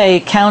in a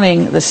way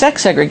counting the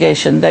sex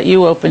segregation that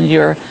you opened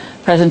your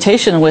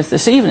presentation with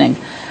this evening.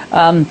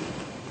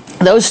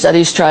 Those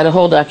studies try to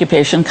hold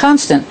occupation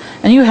constant.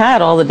 And you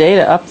had all the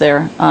data up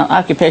there,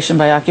 occupation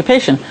by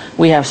occupation.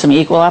 We have some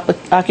equal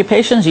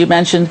occupations. You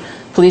mentioned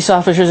police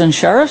officers and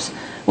sheriffs.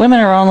 Women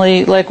are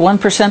only like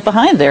 1%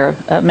 behind there.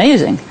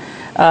 Amazing.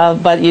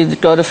 But you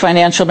go to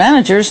financial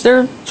managers,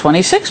 they're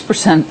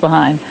 26%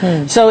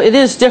 behind. So it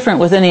is different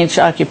within each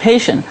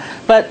occupation.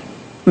 But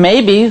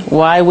maybe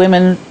why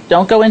women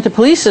don't go into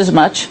police as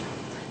much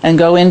and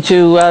go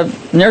into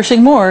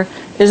nursing more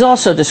is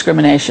also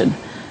discrimination.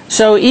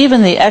 So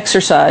even the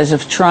exercise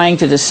of trying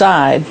to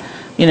decide,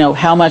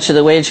 how much of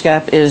the wage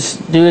gap is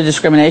due to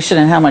discrimination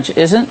and how much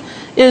isn't,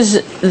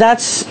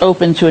 that's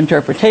open to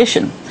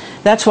interpretation.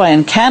 That's why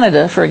in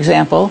Canada, for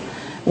example,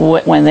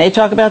 when they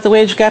talk about the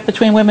wage gap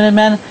between women and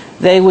men,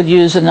 they would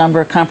use a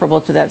number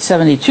comparable to that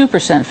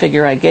 72%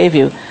 figure I gave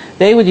you.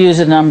 They would use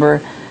a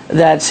number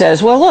that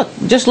says, well,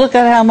 just look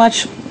at how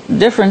much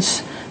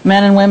difference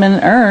men and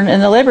women earn in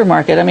the labor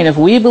market. I mean, if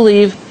we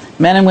believe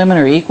men and women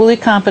are equally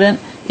competent,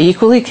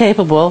 equally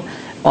capable,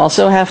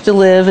 also have to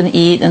live and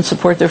eat and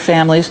support their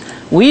families,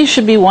 we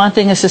should be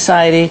wanting a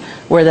society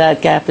where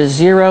that gap is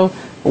zero,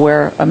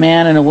 where a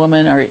man and a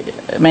woman are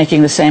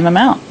making the same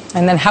amount.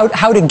 And then how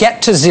to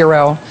get to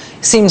zero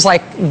seems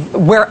like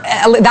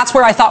that's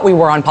where I thought we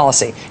were on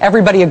policy.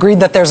 Everybody agreed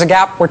that there's a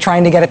gap. We're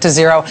trying to get it to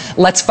zero.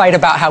 Let's fight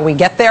about how we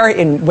get there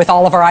with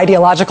all of our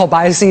ideological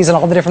biases and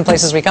all the different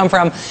places we come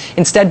from.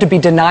 Instead, to be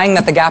denying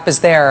that the gap is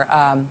there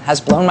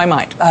has blown my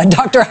mind.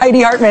 Dr.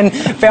 Heidi Hartman,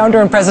 founder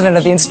and president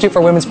of the Institute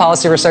for Women's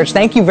Policy Research,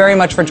 thank you very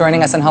much for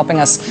joining us and helping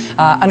us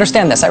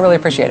understand this. I really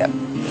appreciate it.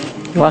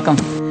 You're welcome.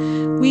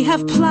 We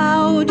have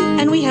plowed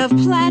and we have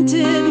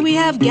planted, we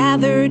have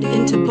gathered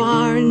into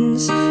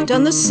barns,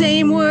 done the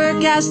same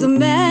work as the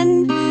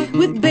men,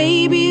 with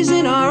babies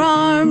in our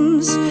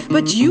arms.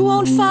 But you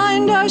won't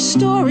find our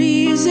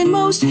stories in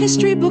most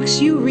history books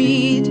you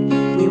read.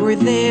 We were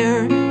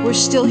there, we're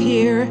still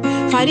here,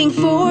 fighting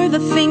for the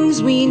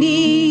things we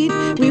need.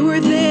 We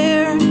were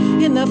there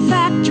in the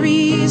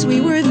factories,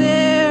 we were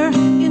there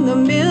in the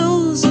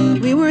mills,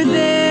 we were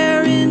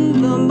there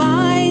in the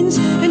mines,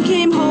 and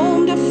came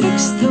home to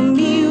fix the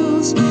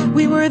meals.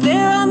 We were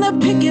there on the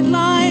picket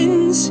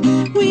lines.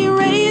 We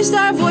raised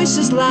our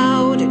voices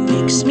loud. It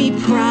makes me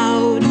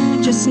proud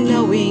just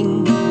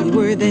knowing we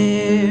were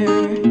there.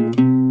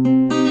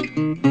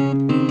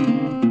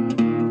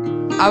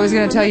 I was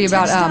going to tell you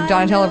about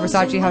Donatella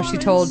Versace, how she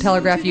told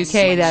Telegraph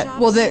UK that,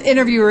 the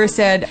interviewer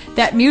said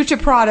that Miuccia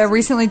Prada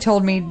recently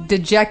told me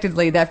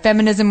dejectedly that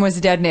feminism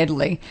was dead in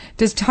Italy.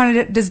 Does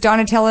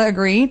Donatella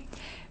agree?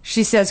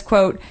 She says,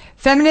 quote,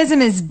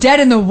 "Feminism is dead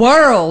in the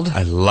world.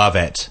 I love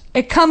it.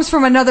 It comes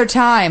from another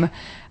time.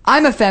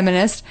 I'm a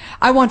feminist.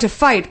 I want to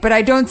fight, but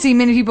I don't see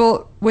many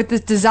people with this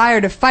desire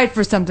to fight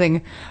for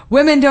something.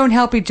 Women don't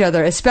help each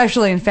other,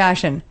 especially in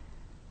fashion."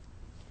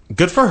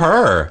 Good for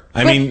her.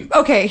 I mean...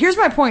 Okay, here's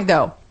my point,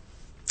 though.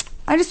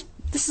 This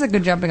is a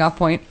good jumping off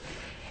point.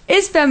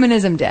 Is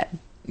feminism dead?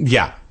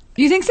 Yeah.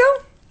 You think so?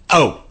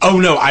 Oh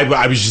no,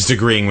 I was just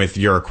agreeing with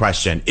your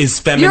question. Is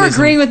feminism... You're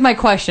agreeing with my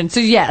question, so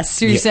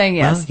yes. You're saying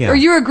yes. Well, yeah. Or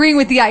you're agreeing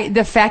with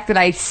the fact that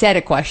I said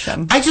a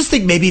question. I just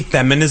think maybe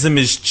feminism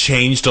has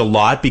changed a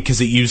lot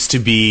because it used to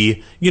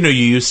be, you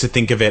used to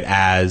think of it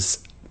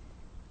as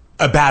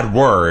a bad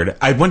word.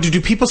 I wonder,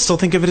 do people still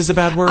think of it as a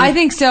bad word? I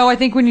think so. I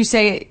think when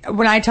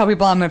I tell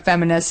people I'm a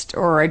feminist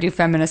or I do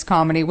feminist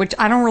comedy, which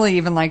I don't really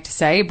even like to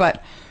say,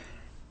 but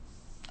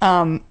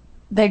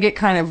they get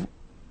kind of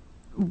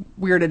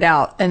weirded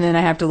out, and then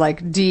I have to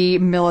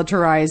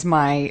demilitarize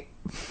I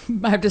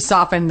have to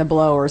soften the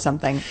blow or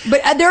something.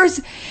 But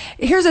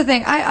here's the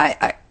thing.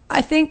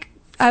 I think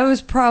I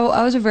was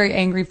a very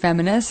angry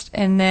feminist,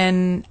 and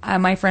then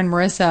my friend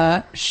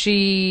Marissa,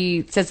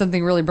 she said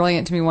something really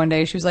brilliant to me one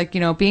day. She was like,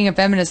 being a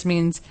feminist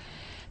means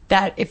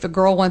that if a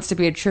girl wants to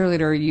be a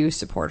cheerleader, you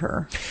support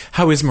her.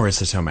 How is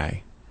Marissa Tomei?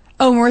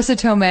 Oh, Marissa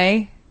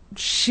Tomei,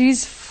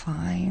 she's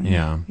fine.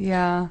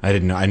 Yeah. I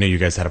didn't know. I knew you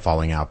guys had a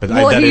falling out, but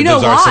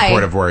those are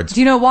supportive words.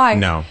 Do you know why?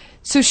 No.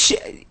 So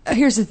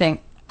here's the thing.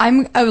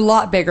 I'm a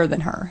lot bigger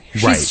than her.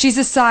 She's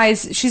a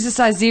size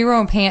 0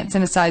 in pants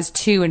and a size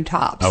 2 in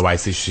tops. Oh, I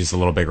see. She's a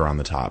little bigger on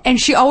the top. And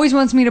she always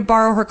wants me to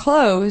borrow her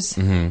clothes.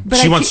 Mm-hmm. But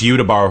she wants you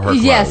to borrow her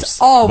clothes.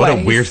 Yes, always. What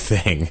a weird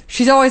thing.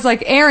 She's always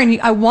like, "Aaron,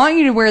 I want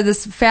you to wear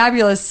this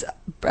fabulous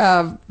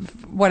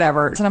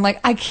whatever." And I'm like,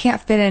 I can't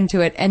fit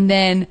into it. And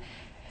then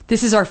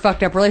this is our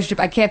fucked up relationship.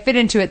 I can't fit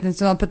into it. And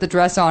so I'll put the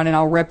dress on and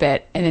I'll rip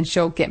it. And then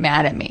she'll get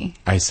mad at me.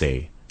 I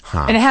see.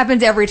 Huh. And it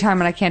happens every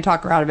time, and I can't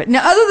talk her out of it.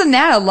 Now, other than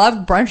that, I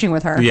love brunching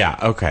with her. Yeah,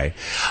 okay.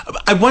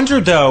 I wonder,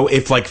 though,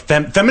 if,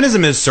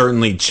 feminism has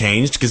certainly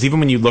changed, because even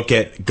when you look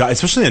at,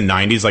 especially in the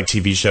 90s,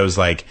 TV shows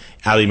like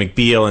Ally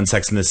McBeal and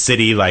Sex and the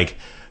City,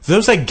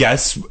 those, I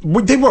guess,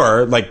 they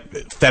were,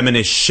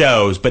 feminist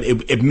shows, but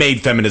it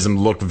made feminism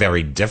look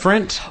very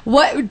different.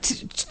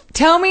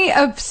 Tell me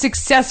a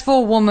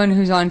successful woman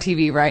who's on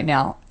TV right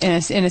now in a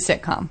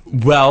sitcom.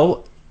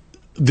 Well,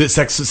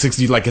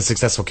 like a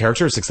successful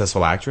character, a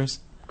successful actress?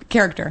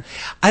 Character.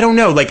 I don't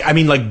know.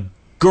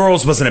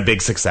 Girls wasn't a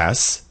big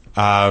success.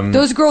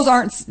 Those girls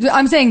aren't.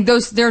 I'm saying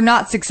they're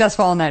not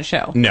successive on that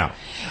show. No.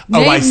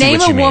 I see name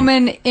what you a mean.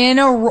 Woman in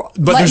a.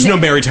 But there's no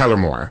Mary Tyler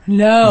Moore.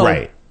 No.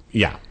 Right.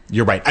 Yeah.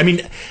 You're right. I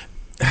mean,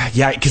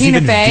 yeah, because Tina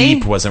even Fey?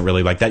 Veep wasn't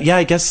really like that. Yeah,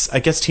 I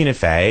guess Tina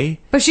Fey.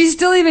 But she's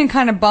still even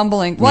kind of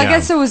bumbling. Well, Yeah. I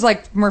guess it was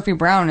Murphy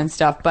Brown and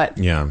stuff, but.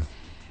 Yeah.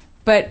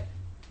 But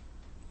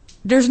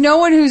there's no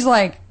one who's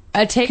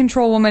a take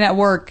control woman at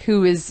work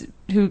who is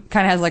who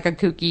kind of has like a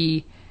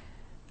kooky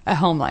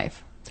home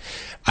life.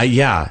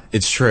 Yeah,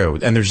 it's true.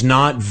 And there's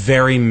not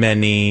very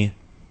many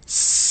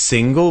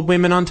single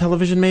women on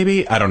television,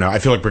 maybe? I don't know. I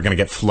feel like we're going to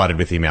get flooded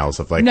with emails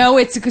of like... No,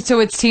 it's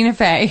Tina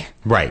Fey.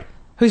 Right.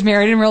 Who's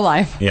married in real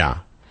life. Yeah.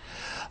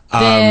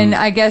 Then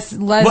I guess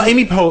Leslie... Well,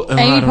 Amy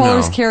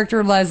Poehler's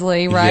character,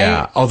 Leslie, right?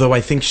 Yeah, although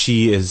I think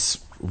she is...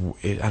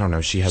 I don't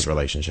know. She has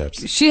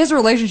relationships. She has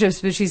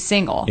relationships, but she's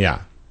single.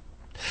 Yeah.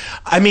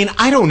 I mean,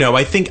 I don't know.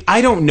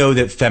 I don't know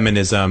that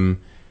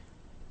feminism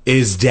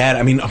is dead.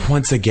 I mean,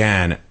 once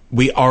again,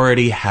 we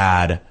already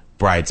had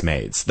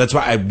Bridesmaids. That's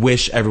why I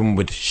wish everyone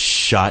would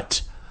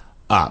shut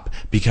up,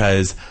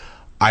 because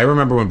I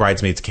remember when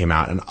Bridesmaids came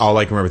out and all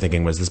I can remember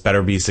thinking was this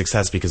better be a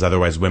success because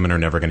otherwise women are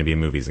never going to be in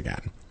movies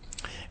again.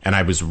 And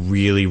I was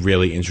really,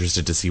 really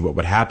interested to see what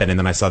would happen. And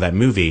then I saw that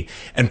movie.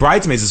 And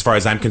Bridesmaids, as far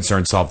as I'm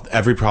concerned, solved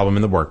every problem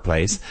in the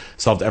workplace,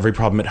 solved every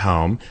problem at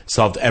home,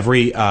 solved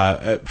every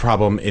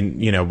problem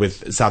in,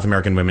 with South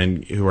American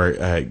women who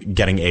are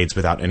getting AIDS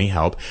without any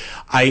help.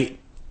 I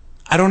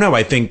don't know.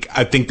 I think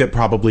that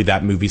probably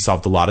that movie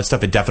solved a lot of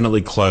stuff. It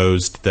definitely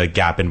closed the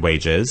gap in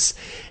wages.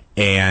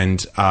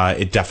 And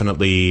it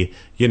definitely,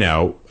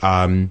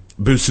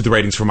 boosted the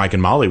ratings for Mike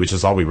and Molly, which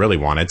is all we really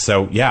wanted.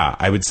 So, yeah,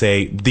 I would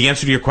say the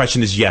answer to your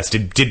question is yes.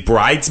 Did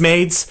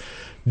Bridesmaids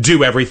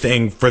do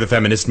everything for the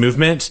feminist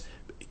movement?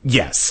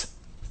 Yes.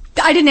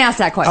 I didn't ask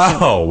that question.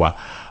 Oh.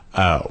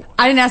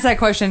 I didn't ask that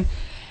question.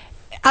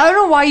 I don't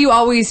know why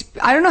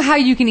I don't know how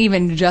you can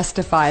even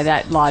justify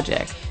that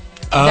logic.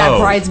 That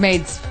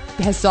Bridesmaids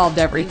has solved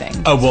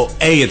everything. Oh, well,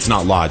 A, it's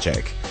not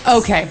logic.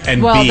 Okay.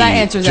 And well, B, that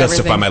answers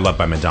Justify everything. My Love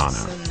by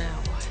Madonna.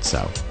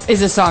 So.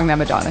 Is a song that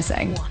Madonna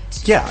sang.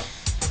 Yeah.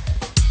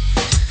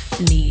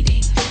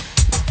 Needing,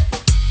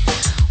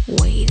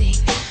 waiting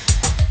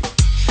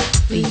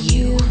for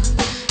you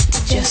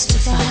to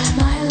justify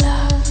my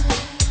love.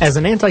 As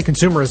an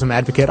anti-consumerism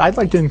advocate, I'd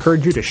like to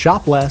encourage you to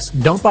shop less,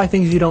 don't buy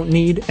things you don't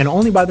need, and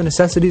only buy the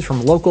necessities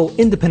from local,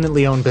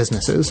 independently owned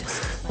businesses.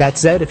 That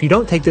said, if you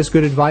don't take this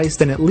good advice,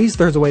 then at least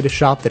there's a way to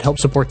shop that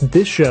helps support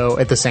this show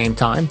at the same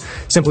time.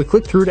 Simply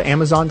click through to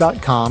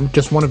Amazon.com,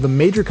 just one of the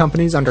major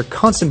companies under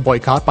constant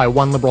boycott by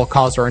one liberal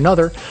cause or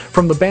another,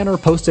 from the banner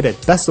posted at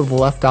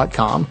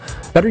bestoftheleft.com.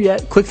 Better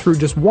yet, click through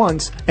just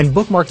once and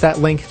bookmark that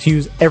link to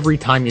use every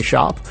time you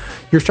shop.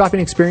 Your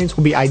shopping experience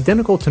will be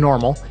identical to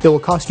normal, it will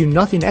cost you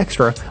nothing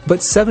extra,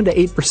 but 7 to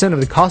 8% of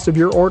the cost of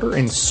your order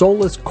in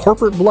soulless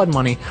corporate blood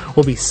money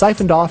will be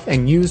siphoned off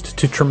and used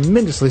to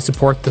tremendously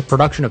support the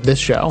production of this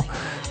show.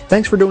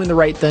 Thanks for doing the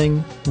right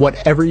thing,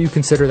 whatever you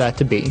consider that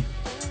to be.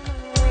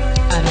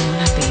 I don't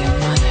want to be your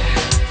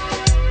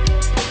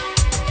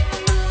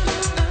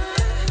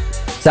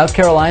mother. South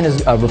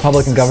Carolina's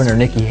Republican Governor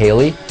Nikki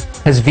Haley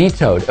has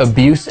vetoed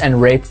abuse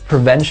and rape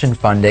prevention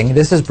funding.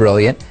 This is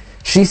brilliant.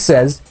 She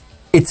says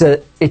it's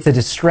a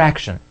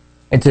distraction.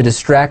 It's a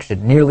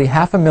distraction. Nearly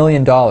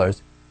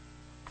 $500,000,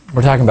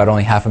 we're talking about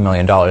only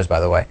 $500,000, by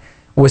the way,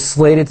 was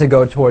slated to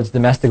go towards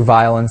domestic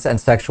violence and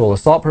sexual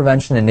assault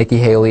prevention, and Nikki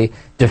Haley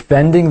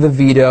defending the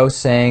veto,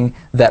 saying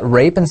that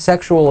rape and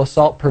sexual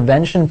assault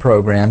prevention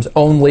programs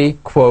only,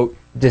 quote,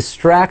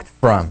 distract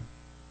from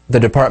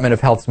the Department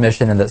of Health's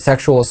mission, and that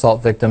sexual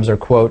assault victims are,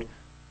 quote,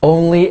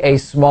 only a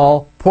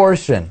small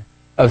portion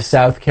of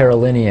South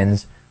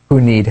Carolinians who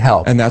need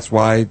help. And that's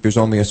why there's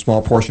only a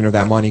small portion of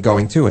that money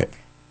going to it.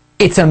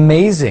 It's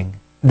amazing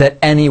that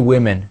any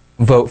women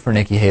vote for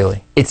Nikki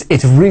Haley.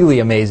 It's really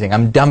amazing.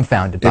 I'm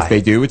dumbfounded by it. If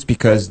they do, it's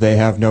because they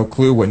have no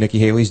clue what Nikki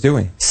Haley's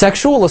doing.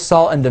 Sexual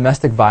assault and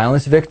domestic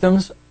violence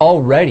victims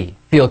already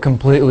feel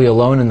completely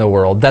alone in the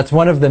world. That's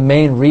one of the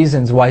main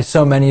reasons why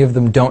so many of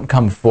them don't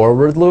come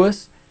forward,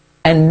 Lewis.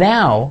 And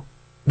now,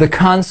 the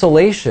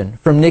consolation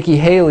from Nikki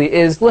Haley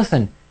is,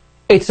 listen,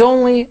 it's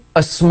only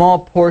a small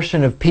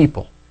portion of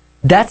people.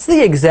 That's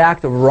the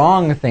exact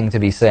wrong thing to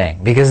be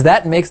saying, because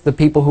that makes the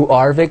people who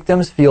are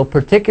victims feel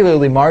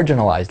particularly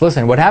marginalized.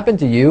 Listen, what happened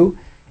to you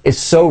is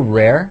so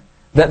rare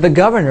that the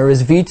governor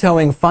is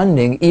vetoing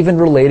funding even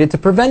related to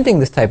preventing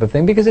this type of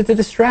thing because it's a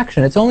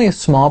distraction. It's only a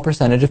small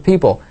percentage of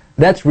people.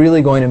 That's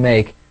really going to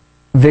make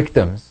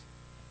victims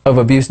of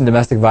abuse and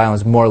domestic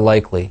violence more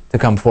likely to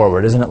come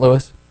forward, isn't it,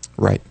 Lewis?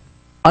 Right.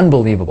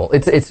 Unbelievable.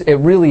 It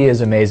really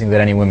is amazing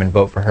that any women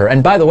vote for her.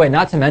 And by the way,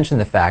 not to mention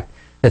the fact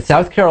that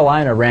South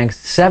Carolina ranks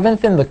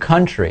 7th in the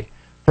country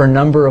for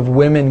number of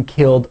women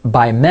killed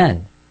by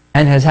men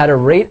and has had a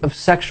rate of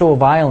sexual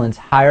violence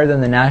higher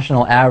than the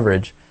national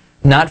average,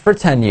 not for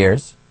 10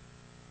 years,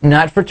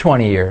 not for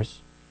 20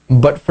 years,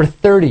 but for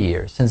 30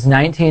 years. Since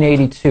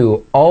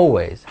 1982,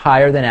 always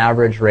higher than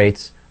average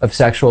rates of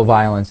sexual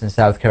violence in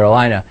South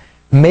Carolina.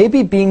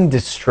 Maybe being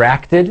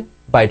distracted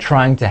by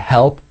trying to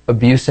help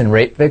abuse and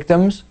rape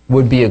victims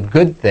would be a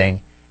good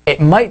thing.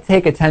 It might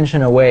take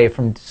attention away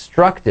from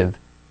destructive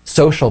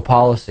social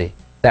policy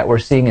that we're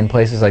seeing in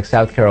places like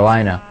South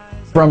Carolina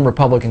from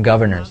Republican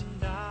governors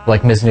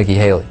like Ms. Nikki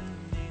Haley.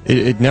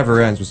 It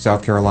never ends with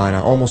South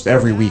Carolina. Almost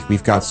every week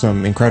we've got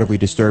some incredibly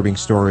disturbing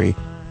story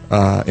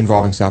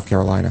involving South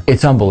Carolina.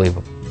 It's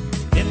unbelievable.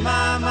 In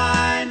my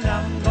mind,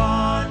 I'm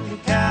gone to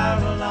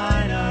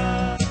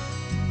Carolina.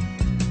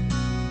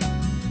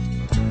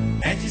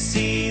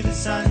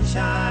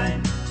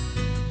 sunshine.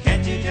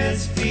 Can't you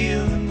just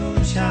feel the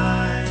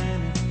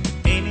moonshine?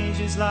 Ain't it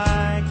just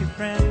like a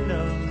friend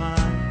of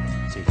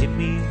mine to hit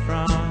me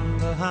from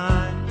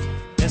behind?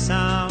 Yes,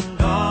 I'm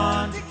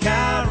gone to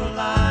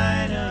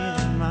Carolina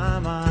in my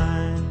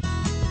mind.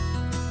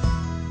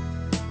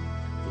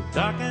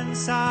 Dark and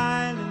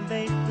silent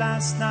late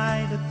last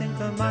night, I think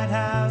I might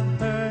have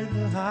heard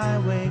the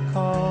highway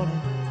calling.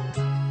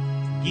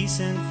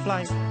 Geese in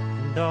flight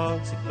and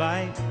dogs that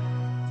bite.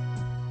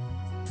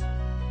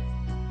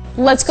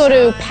 Let's go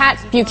to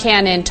Pat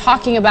Buchanan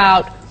talking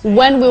about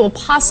when we will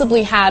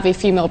possibly have a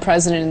female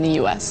president in the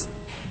U.S.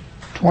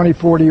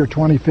 2040 or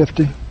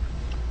 2050.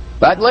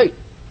 That late?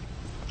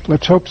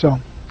 Let's hope so. You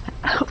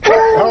hear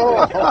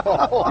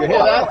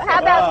that? How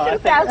about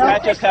 2000?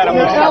 That just had a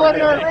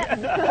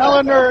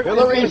Eleanor,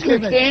 Hillary's 16?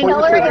 You mean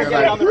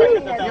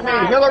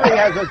Hillary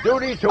has a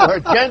duty to her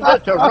gender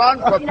to run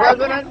for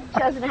president? She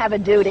doesn't have a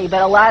duty,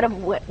 but a lot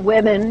of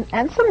women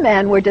and some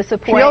men were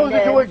disappointed. She owes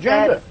it to her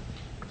gender.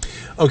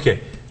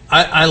 Okay.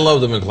 I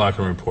love the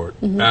McLaughlin Report.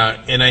 And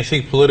I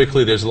think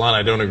politically there's a lot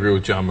I don't agree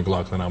with John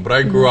McLaughlin on. But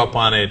I grew up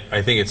on it.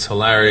 I think it's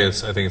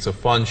hilarious. I think it's a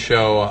fun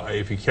show.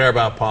 If you care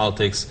about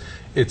politics,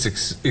 it's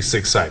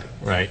exciting,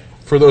 right?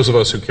 For those of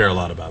us who care a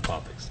lot about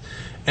politics.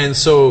 And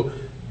so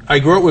I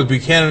grew up with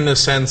Buchanan in a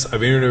sense.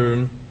 I've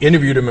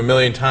interviewed him a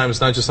million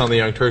times, not just on the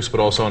Young Turks, but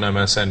also on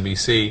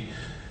MSNBC.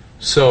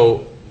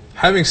 So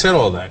having said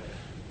all that,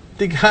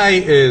 the guy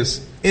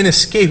is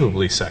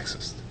inescapably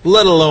sexist,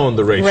 let alone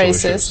the racial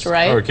issues.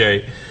 Right?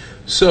 Okay.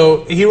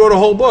 So he wrote a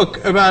whole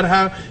book about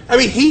how,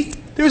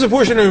 there was a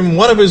portion in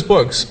one of his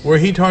books where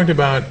he talked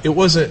about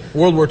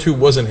World War II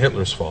wasn't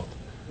Hitler's fault.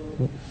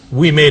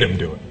 We made him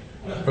do it.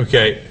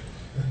 Okay.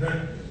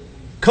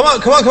 Come on.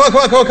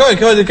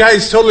 The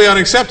guy's totally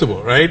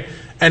unacceptable, right?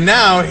 And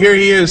now here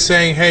he is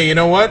saying, hey, you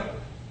know what?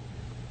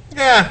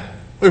 Yeah,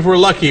 if we're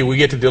lucky, we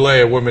get to delay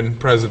a woman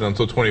president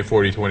until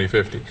 2040,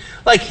 2050.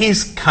 Like,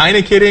 he's kind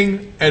of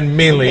kidding and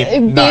mainly not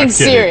being kidding.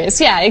 serious.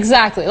 Yeah,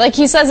 exactly. Like,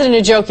 he says it in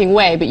a joking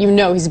way, but you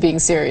know he's being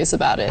serious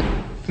about it.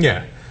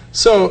 Yeah.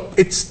 So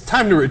it's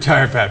time to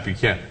retire Pat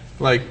Buchanan.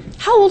 Like,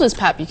 how old is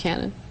Pat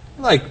Buchanan?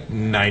 Like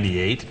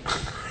 98.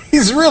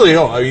 He's really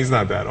old. I mean, he's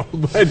not that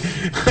old, but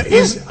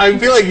I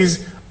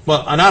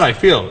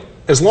feel like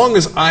as long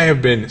as I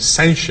have been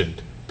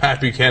sanctioned,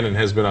 Pat Buchanan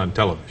has been on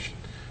television.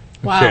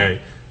 Wow.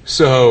 Okay.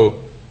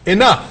 So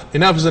enough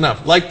is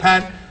enough. Like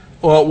Pat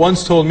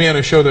once told me on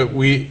a show that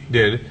we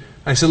did,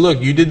 I said, look,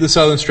 you did the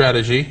Southern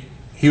Strategy.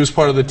 He was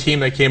part of the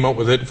team that came up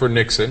with it for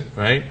Nixon,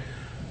 right?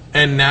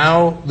 And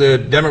now the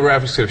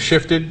demographics have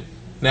shifted.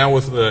 Now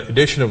with the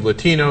addition of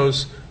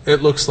Latinos,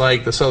 it looks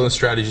like the Southern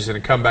Strategy is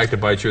going to come back to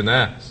bite you in the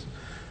ass.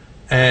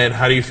 And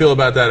how do you feel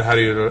about that? How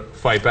do you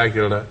fight back?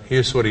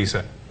 Here's what he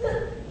said.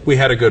 We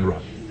had a good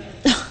run.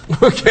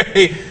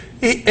 Okay?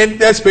 And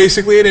that's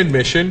basically an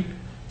admission.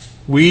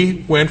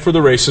 We went for the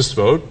racist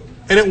vote,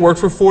 and it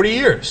worked for 40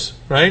 years,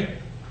 right?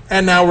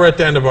 And now we're at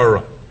the end of our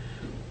run.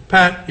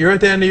 Pat, you're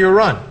at the end of your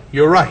run.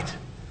 You're right.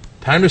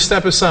 Time to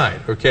step aside,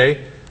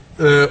 okay?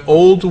 The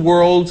old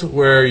world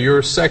where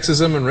your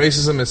sexism and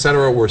racism,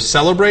 etc., were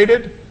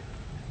celebrated,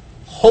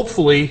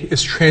 hopefully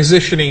is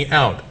transitioning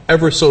out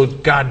ever so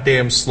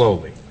goddamn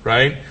slowly,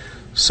 right?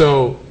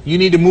 So you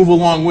need to move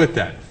along with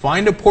that.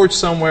 Find a porch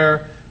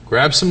somewhere,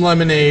 grab some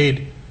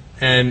lemonade,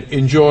 and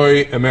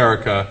enjoy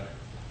America,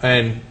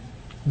 and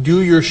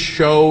do your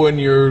show and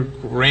your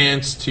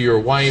rants to your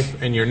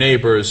wife and your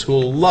neighbors who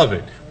will love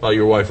it. Well,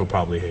 your wife will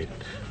probably hate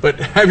it. But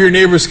have your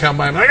neighbors come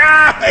by and be like,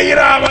 you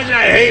know how much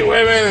I hate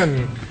women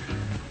and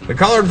the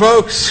colored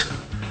folks.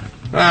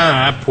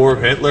 Poor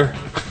Hitler.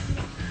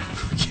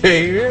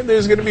 Okay,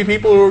 there's going to be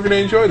people who are going to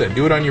enjoy that.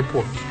 Do it on your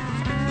porch.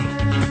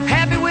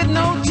 Happy with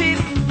no teeth.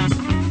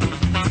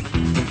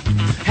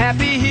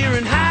 Happy here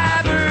in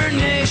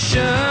hibernation.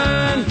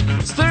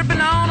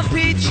 Slurping on a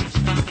peach.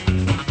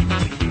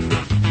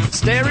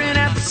 Staring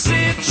at the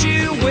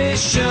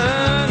situation.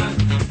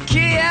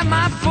 Key at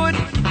my foot.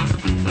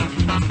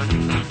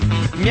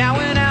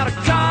 Meowing out a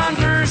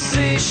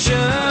conversation.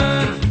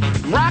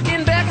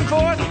 Rocking back and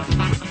forth.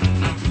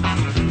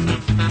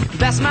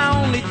 That's my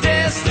only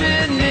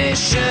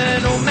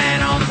destination. Old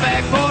man on the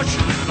back porch.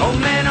 Old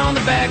man on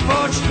the back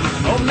porch.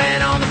 Old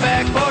man on the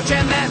back porch.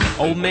 And that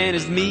old man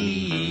is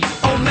me.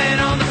 Old man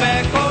on the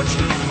back porch.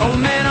 Old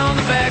man on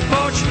the back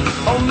porch.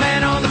 Old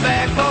man on the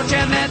back porch.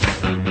 And that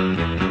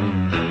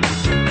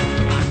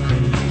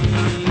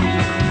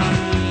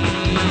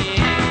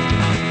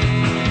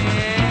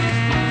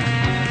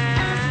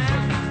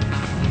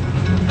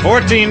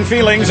 14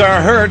 feelings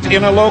are hurt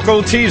in a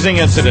local teasing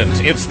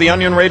incident. It's the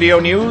Onion Radio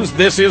News.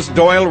 This is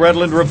Doyle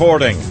Redland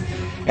reporting.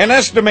 An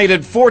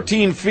estimated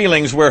 14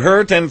 feelings were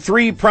hurt and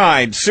 3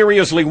 pride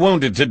seriously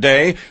wounded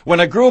today when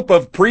a group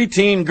of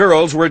preteen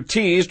girls were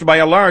teased by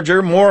a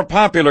larger, more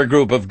popular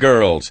group of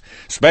girls.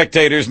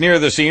 Spectators near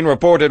the scene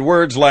reported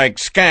words like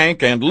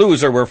skank and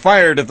loser were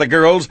fired at the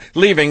girls,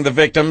 leaving the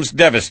victims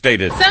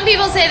devastated. Some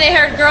people say they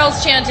heard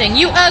girls chanting,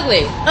 "You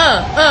ugly,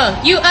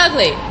 you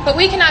ugly," but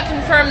we cannot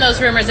confirm those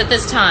rumors at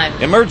this time.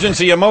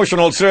 Emergency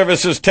Emotional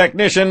Services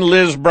technician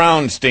Liz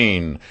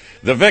Brownstein.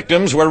 The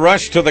victims were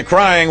rushed to the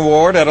crying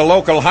ward at a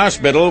local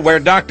hospital where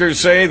doctors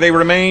say they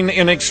remain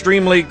in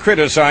extremely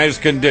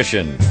criticized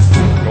condition.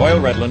 Doyle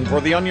Redland for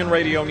the Onion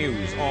Radio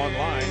News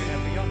online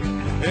at The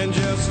Onion. And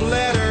just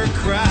let her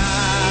cry.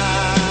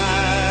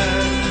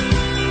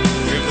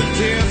 If the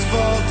tears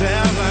fall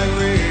down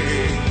like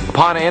rain.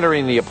 Upon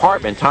entering the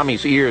apartment,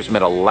 Tommy's ears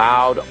met a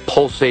loud,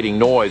 pulsating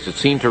noise that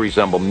seemed to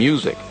resemble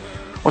music.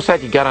 What's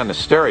that you got on the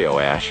stereo,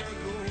 Ash?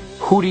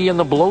 Hootie and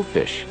the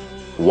Blowfish.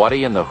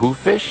 Whatty and the Who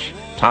Fish?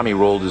 Tommy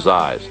rolled his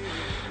eyes.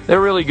 They're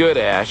really good,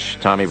 Ash.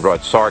 Tommy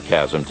brought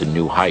sarcasm to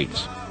new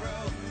heights.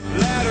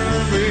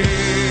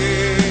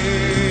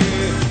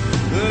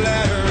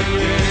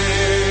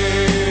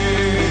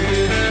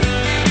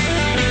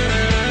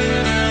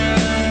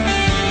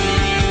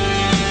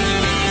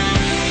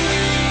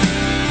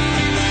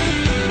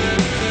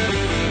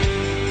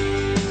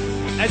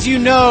 As you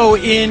know,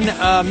 in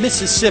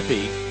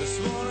Mississippi,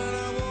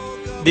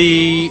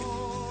 the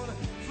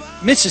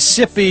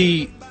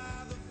Mississippi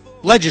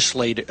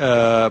legislative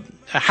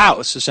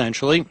House,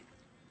 essentially,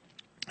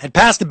 had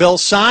passed a bill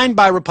signed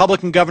by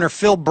Republican Governor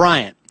Phil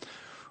Bryant,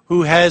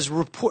 who has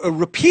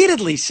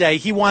repeatedly say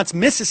he wants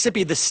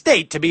Mississippi, the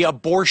state, to be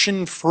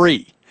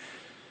abortion-free.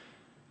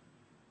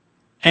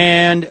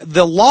 And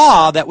the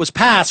law that was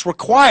passed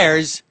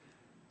requires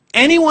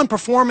anyone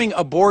performing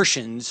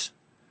abortions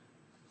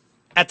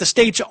at the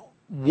state's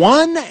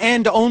one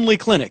and only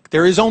clinic.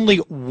 There is only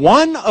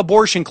one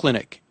abortion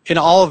clinic in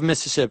all of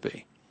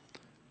Mississippi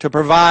to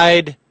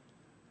provide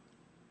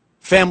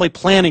family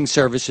planning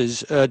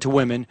services to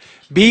women,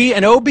 be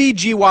an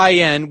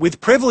OBGYN with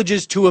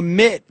privileges to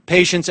admit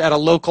patients at a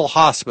local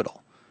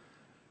hospital.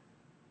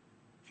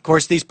 Of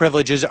course, these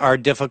privileges are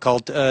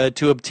difficult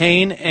to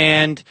obtain,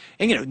 and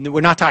you know,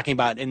 we're not talking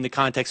about in the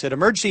context of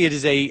emergency. It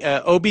is a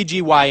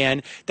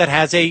OBGYN that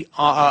has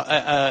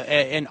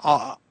an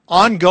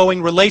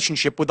ongoing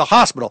relationship with the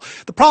hospital.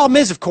 The problem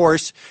is, of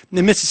course,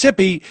 in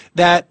Mississippi,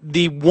 that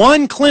the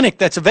one clinic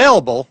that's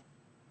available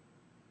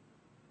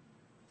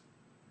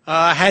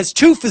has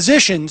 2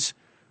 physicians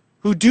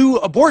who do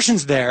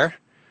abortions there.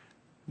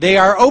 They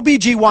are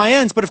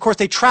OBGYNs, but of course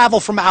they travel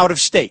from out of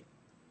state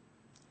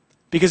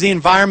because the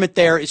environment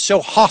there is so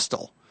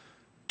hostile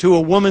to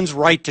a woman's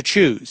right to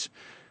choose.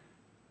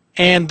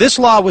 And this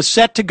law was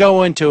set to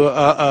go into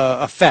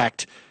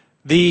effect.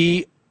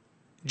 The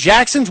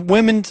Jackson's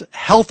Women's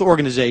Health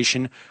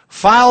Organization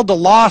filed a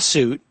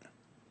lawsuit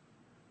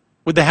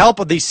with the help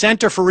of the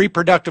Center for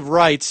Reproductive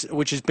Rights,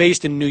 which is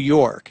based in New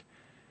York.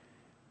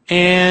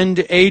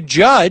 And a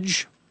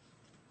judge,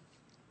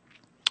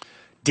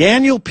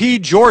 Daniel P.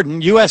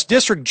 Jordan, U.S.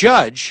 District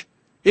Judge,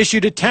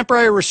 issued a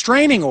temporary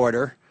restraining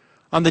order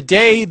on the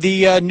day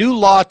the new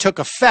law took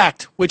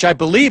effect, which I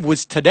believe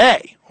was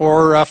today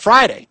or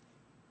Friday.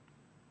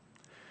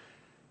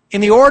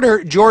 In the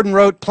order, Jordan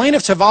wrote,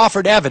 plaintiffs have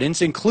offered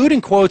evidence,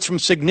 including quotes from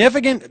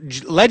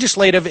significant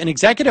legislative and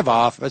executive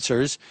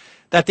officers,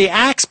 that the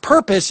act's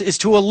purpose is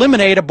to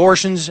eliminate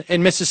abortions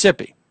in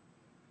Mississippi.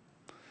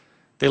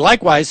 They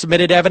likewise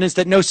submitted evidence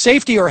that no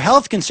safety or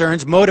health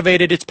concerns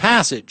motivated its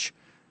passage.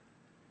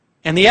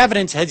 And the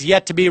evidence has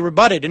yet to be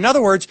rebutted. In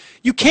other words,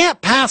 you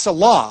can't pass a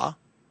law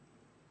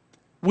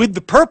with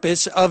the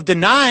purpose of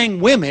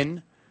denying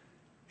women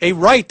a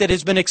right that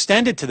has been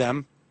extended to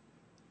them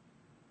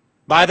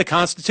by the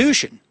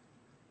Constitution,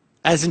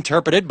 as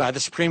interpreted by the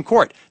Supreme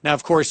Court. Now,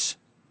 of course,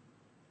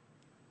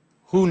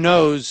 who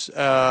knows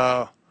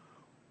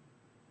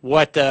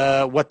what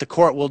the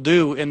court will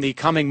do in the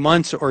coming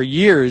months or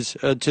years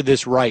to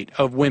this right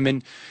of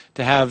women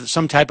to have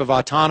some type of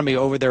autonomy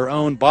over their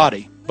own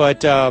body.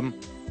 But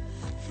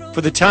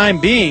for the time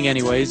being,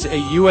 anyways, a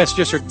U.S.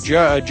 District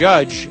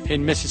Judge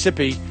in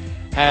Mississippi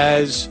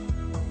has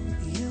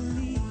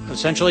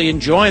essentially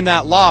enjoined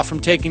that law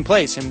from taking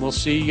place, and we'll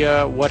see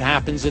what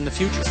happens in the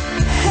future.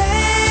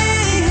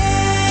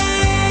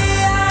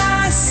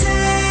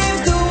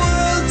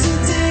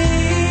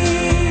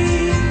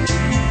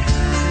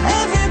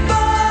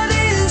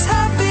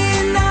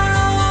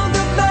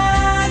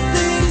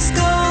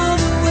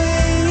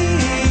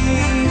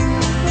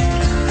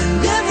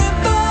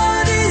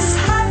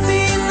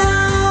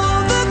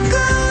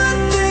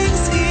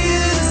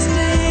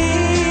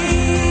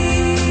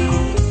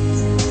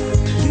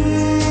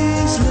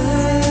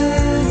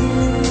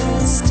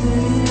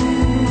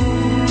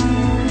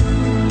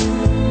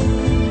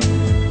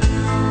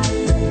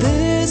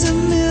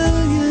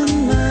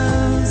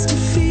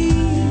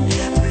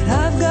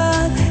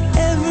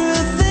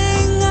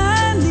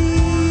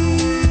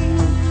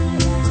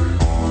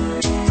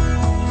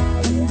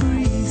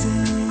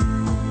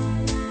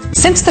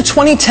 Since the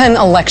 2010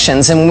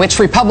 elections, in which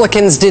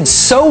Republicans did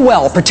so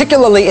well,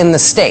 particularly in the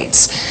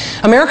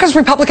states, America's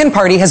Republican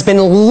Party has been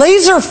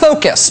laser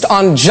focused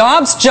on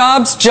jobs,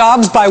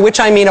 by which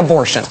I mean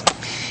abortion.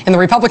 In the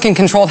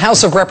Republican-controlled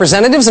House of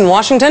Representatives in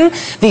Washington,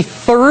 the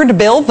third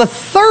bill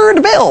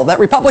that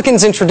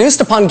Republicans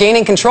introduced upon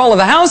gaining control of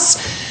the House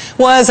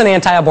was an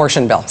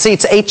anti-abortion bill. See,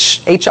 it's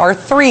H.R.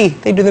 3.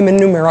 They do them in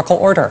numerical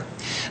order.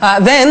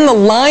 Then the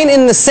line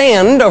in the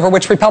sand over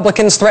which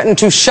Republicans threatened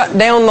to shut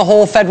down the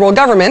whole federal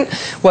government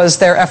was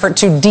their effort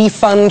to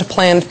defund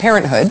Planned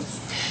Parenthood.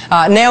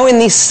 Now, in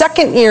the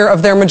second year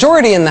of their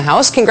majority in the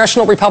House,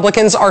 congressional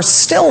Republicans are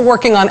still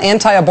working on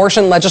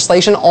anti-abortion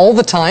legislation all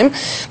the time.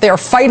 They are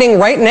fighting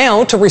right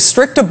now to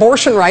restrict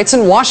abortion rights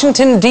in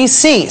Washington,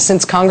 D.C.,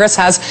 since Congress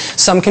has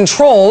some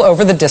control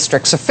over the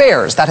district's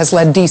affairs. That has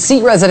led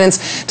D.C.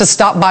 residents to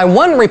stop by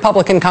one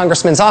Republican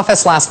congressman's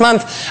office last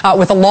month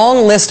with a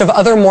long list of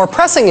other more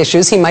pressing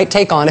issues he might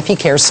take on if he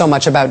cares so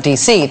much about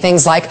D.C.,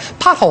 things like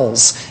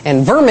potholes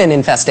and vermin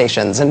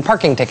infestations and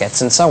parking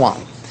tickets and so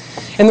on.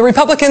 In the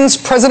Republicans'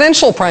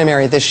 presidential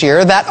primary this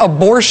year, that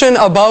abortion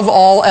above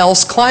all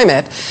else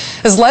climate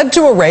has led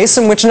to a race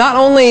in which not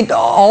only did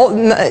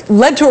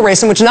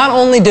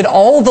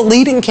all the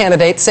leading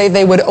candidates say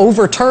they would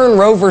overturn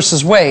Roe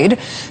versus Wade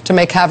to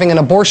make having an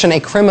abortion a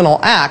criminal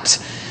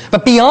act,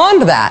 but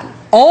beyond that,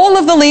 all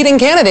of the leading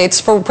candidates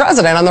for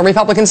president on the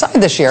Republican side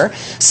this year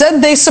said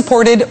they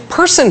supported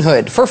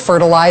personhood for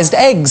fertilized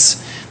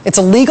eggs. It's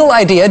a legal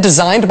idea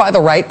designed by the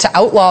right to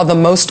outlaw the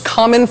most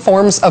common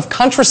forms of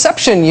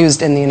contraception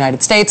used in the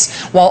United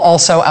States while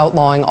also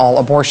outlawing all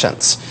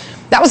abortions.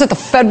 That was at the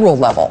federal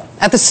level.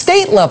 At the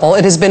state level,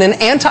 it has been an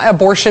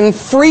anti-abortion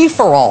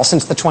free-for-all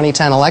since the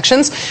 2010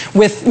 elections,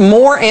 with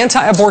more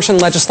anti-abortion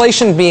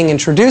legislation being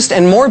introduced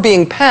and more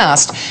being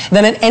passed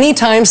than at any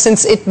time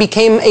since it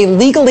became a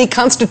legal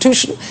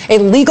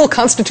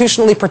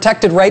constitutionally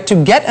protected right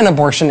to get an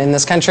abortion in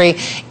this country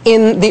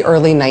in the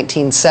early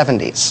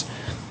 1970s.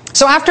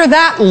 So after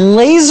that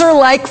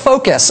laser-like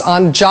focus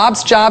on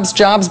jobs,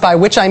 by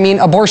which I mean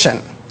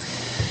abortion,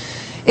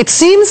 it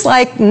seems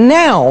like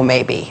now,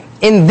 maybe,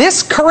 in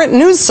this current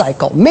news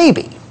cycle,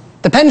 maybe,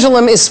 the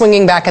pendulum is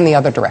swinging back in the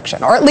other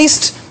direction. Or at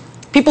least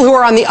people who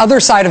are on the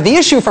other side of the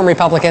issue from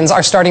Republicans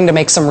are starting to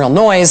make some real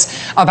noise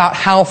about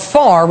how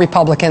far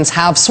Republicans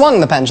have swung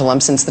the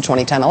pendulum since the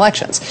 2010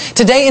 elections.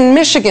 Today in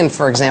Michigan,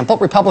 for example,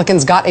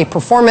 Republicans got a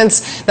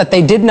performance that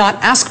they did not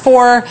ask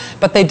for,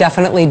 but they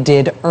definitely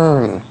did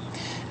earn.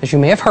 As you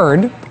may have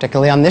heard,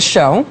 particularly on this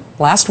show,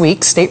 last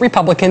week, state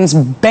Republicans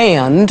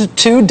banned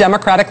two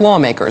Democratic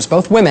lawmakers,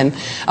 both women,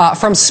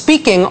 from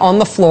speaking on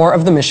the floor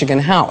of the Michigan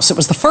House. It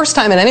was the first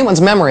time in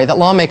anyone's memory that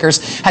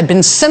lawmakers had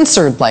been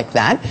censored like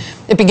that.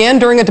 It began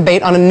during a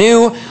debate on a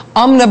new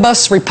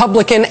omnibus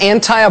Republican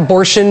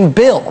anti-abortion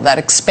bill that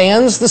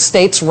expands the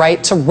state's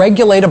right to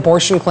regulate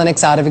abortion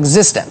clinics out of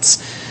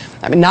existence.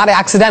 I mean, not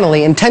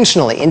accidentally,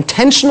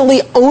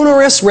 intentionally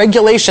onerous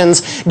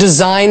regulations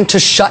designed to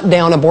shut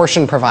down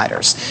abortion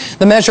providers.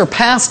 The measure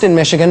passed in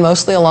Michigan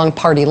mostly along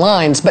party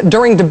lines, but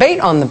during debate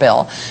on the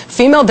bill,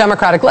 female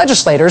Democratic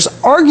legislators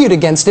argued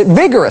against it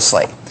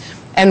vigorously.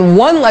 And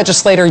one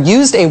legislator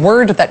used a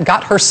word that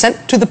got her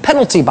sent to the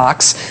penalty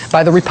box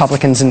by the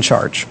Republicans in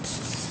charge.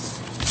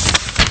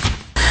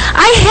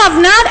 I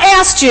have not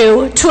asked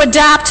you to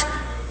adopt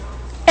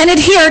and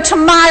adhere to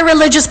my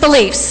religious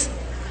beliefs.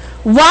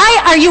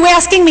 Why are you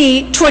asking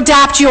me to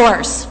adopt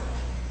yours?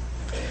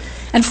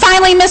 And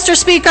finally, Mr.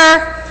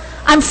 Speaker,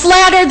 I'm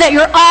flattered that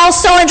you're all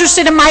so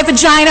interested in my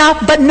vagina,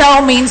 but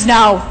no means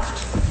no.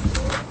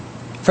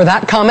 For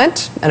that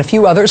comment, and a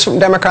few others from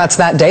Democrats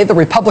that day, the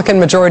Republican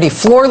majority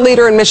floor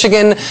leader in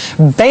Michigan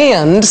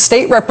banned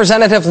State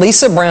Representative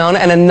Lisa Brown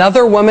and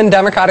another woman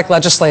Democratic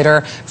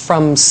legislator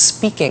from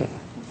speaking.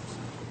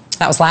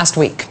 That was last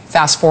week.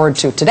 Fast forward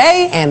to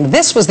today, and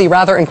this was the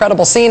rather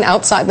incredible scene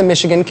outside the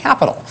Michigan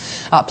Capitol.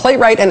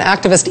 Playwright and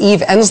activist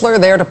Eve Ensler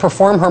there to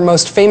perform her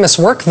most famous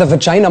work, The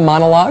Vagina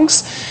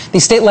Monologues. The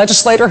state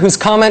legislator whose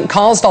comment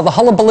caused all the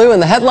hullabaloo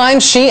in the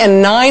headlines, she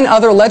and 9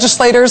 other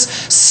legislators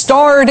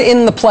starred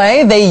in the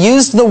play. They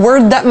used the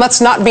word that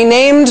must not be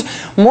named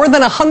more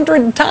than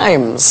 100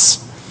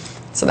 times.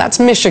 So that's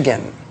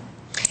Michigan.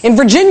 In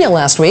Virginia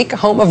last week,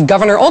 home of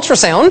Governor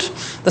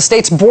Ultrasound, the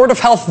state's Board of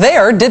Health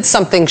there did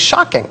something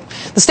shocking.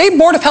 The State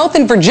Board of Health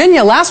in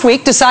Virginia last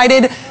week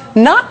decided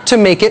not to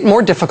make it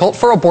more difficult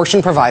for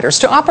abortion providers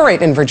to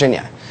operate in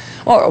Virginia.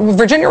 Well,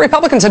 Virginia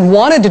Republicans had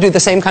wanted to do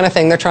the same kind of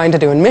thing they're trying to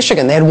do in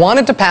Michigan. They had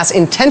wanted to pass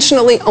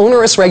intentionally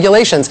onerous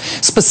regulations,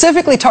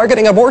 specifically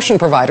targeting abortion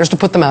providers to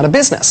put them out of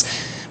business.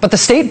 But the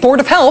State Board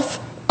of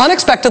Health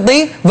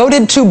unexpectedly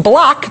voted to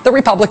block the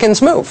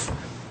Republicans' move.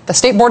 The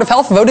State Board of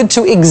Health voted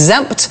to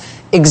exempt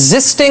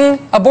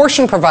existing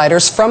abortion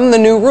providers from the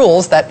new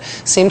rules that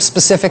seemed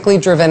specifically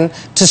driven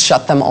to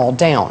shut them all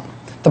down.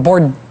 The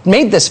board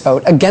made this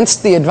vote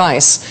against the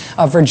advice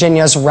of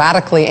Virginia's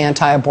radically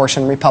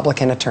anti-abortion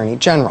Republican Attorney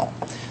General.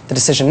 The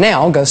decision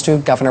now goes to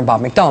Governor Bob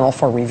McDonnell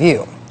for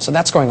review. So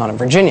that's going on in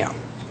Virginia.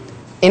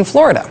 In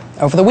Florida,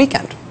 over the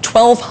weekend,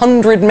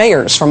 1,200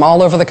 mayors from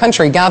all over the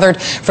country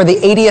gathered for the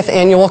 80th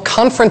annual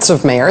Conference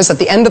of Mayors. At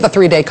the end of the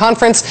 3-day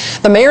conference,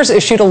 the mayors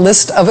issued a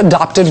list of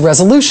adopted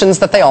resolutions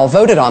that they all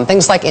voted on.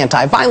 Things like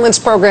anti-violence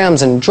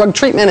programs and drug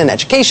treatment and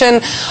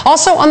education.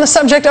 Also on the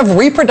subject of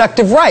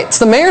reproductive rights,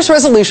 the mayor's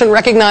resolution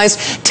recognized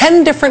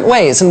 10 different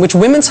ways in which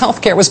women's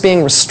health care was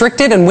being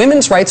restricted and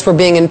women's rights were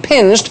being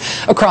impinged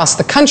across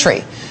the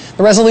country.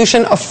 The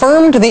resolution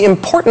affirmed the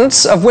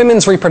importance of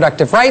women's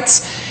reproductive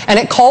rights, and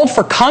it called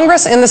for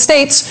Congress and the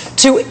states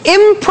to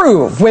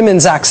improve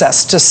women's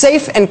access to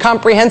safe and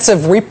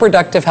comprehensive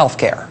reproductive health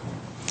care.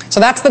 So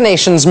that's the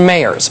nation's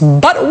mayors.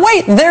 But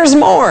wait, there's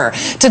more.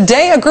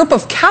 Today, a group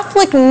of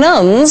Catholic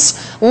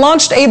nuns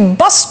launched a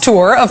bus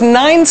tour of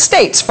 9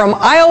 states from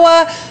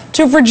Iowa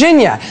to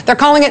Virginia. They're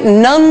calling it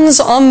Nuns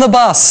on the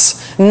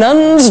Bus.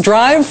 Nuns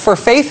drive for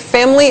faith,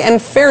 family,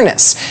 and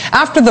fairness.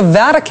 After the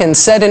Vatican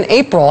said in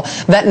April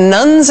that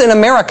nuns in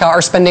America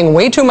are spending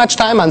way too much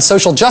time on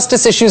social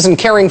justice issues and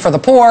caring for the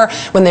poor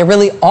when they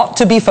really ought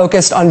to be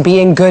focused on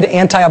being good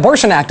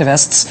anti-abortion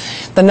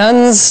activists, the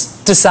nuns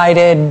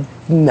decided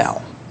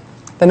no.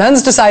 The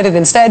nuns decided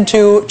instead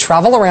to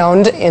travel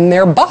around in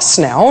their bus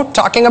now,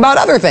 talking about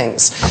other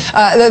things.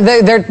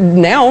 They're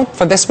now,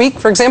 for this week,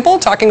 for example,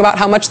 talking about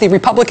how much the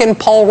Republican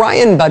Paul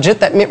Ryan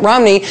budget that Mitt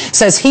Romney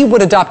says he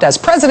would adopt as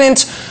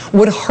president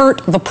would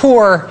hurt the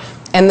poor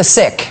and the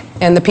sick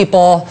and the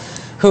people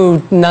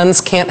who nuns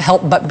can't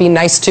help but be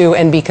nice to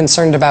and be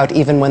concerned about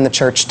even when the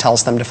church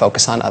tells them to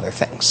focus on other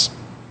things.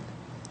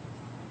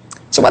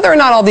 So whether or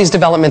not all these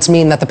developments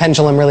mean that the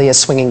pendulum really is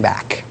swinging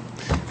back,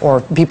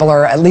 or people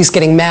are at least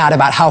getting mad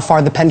about how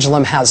far the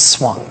pendulum has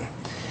swung,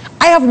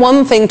 I have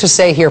one thing to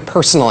say here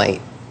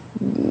personally,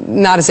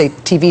 not as a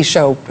TV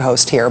show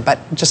host here, but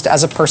just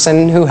as a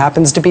person who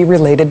happens to be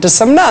related to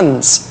some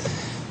nuns.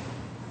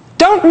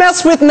 Don't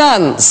mess with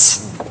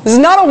nuns. This is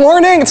not a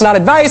warning, it's not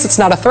advice, it's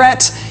not a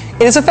threat.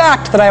 It is a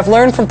fact that I have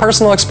learned from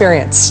personal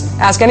experience.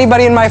 Ask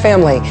anybody in my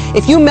family.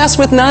 If you mess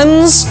with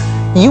nuns,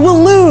 you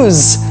will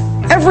lose.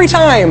 Every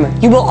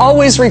time. You will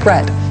always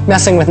regret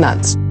messing with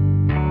nuns.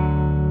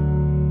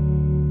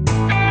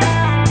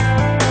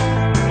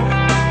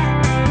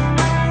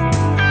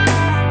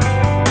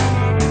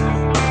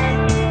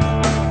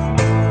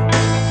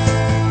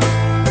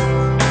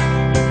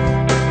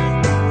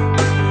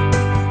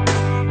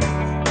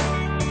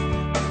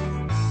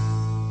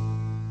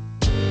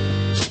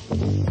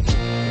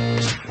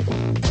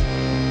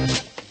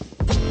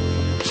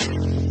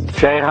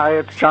 Jay, hi,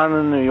 it's John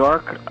in New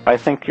York. I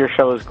think your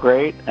show is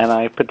great, and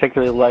I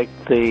particularly like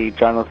the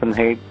Jonathan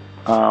Haidt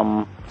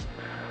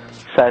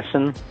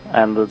session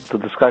and the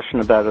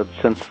discussion about it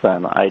since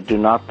then. I do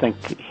not think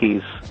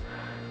he's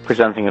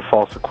presenting a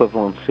false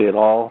equivalency at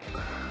all,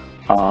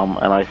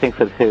 and I think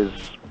that his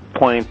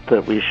point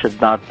that we should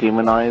not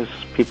demonize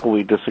people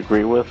we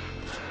disagree with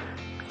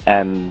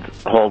and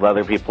hold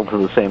other people to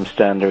the same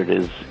standard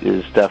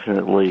is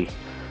definitely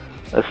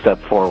a step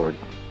forward.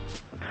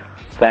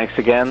 Thanks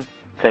again.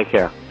 Take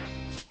care.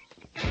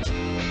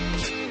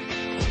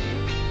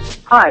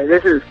 Hi,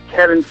 this is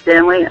Kevin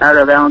Stanley out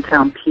of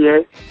Allentown, PA.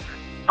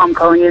 I'm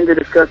calling in to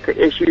discuss the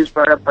issues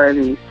brought up by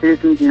the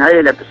Citizens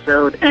United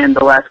episode and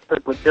the last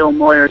clip with Bill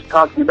Moyers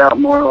talking about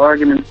moral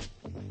arguments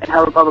and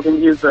how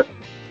Republicans use the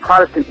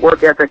Protestant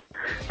work ethic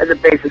as a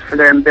basis for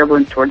their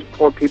ambivalence towards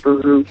poor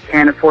people who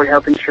can't afford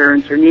health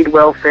insurance or need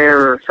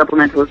welfare or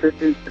supplemental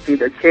assistance to feed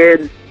their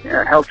kids,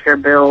 health care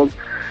bills,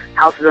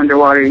 houses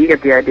underwater. You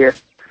get the idea.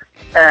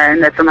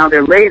 And that somehow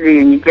they're lazy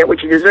and you get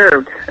what you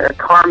deserved,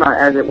 karma,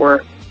 as it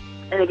were.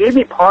 And it gave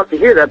me pause to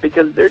hear that,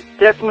 because there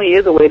definitely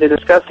is a way to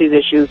discuss these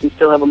issues and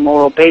still have a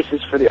moral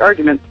basis for the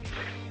argument,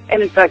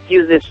 and in fact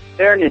use this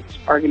fairness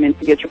argument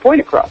to get your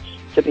point across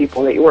to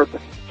people that you work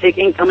with. Take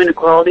income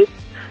inequality.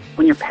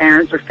 When your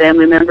parents or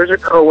family members or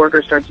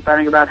coworkers start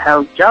spouting about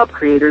how job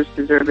creators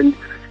deserve an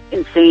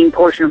insane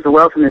portion of the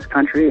wealth in this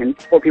country and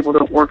poor people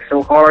don't work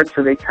so hard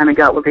so they kind of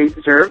got what they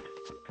deserved,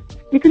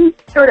 you can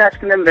start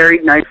asking them very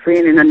nicely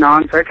and in a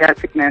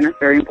non-sarcastic manner,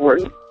 very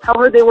important, how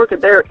hard they work at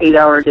their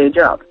 8-hour-a-day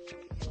job.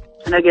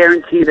 And I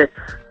guarantee that,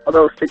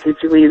 although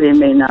statistically they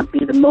may not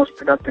be the most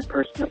productive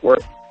person at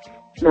work,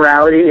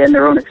 morality and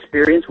their own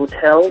experience will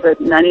tell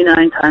that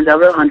 99 times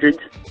out of 100,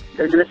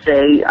 they're going to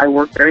say, I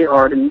work very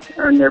hard and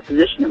earn their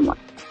position in life.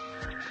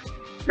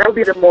 That would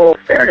be the moral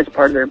fairness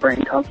part of their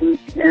brain talking,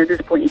 and at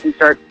this point you can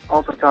start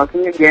also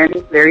talking, again,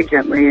 very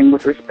gently and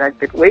with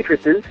respect, that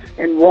waitresses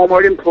and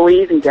Walmart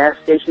employees and gas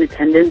station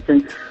attendants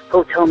and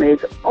hotel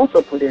maids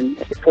also put in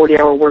a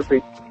 40-hour work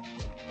week.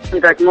 In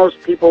fact, most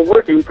people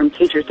working, from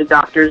teachers to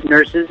doctors,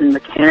 nurses, and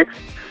mechanics,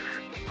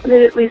 put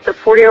in at least a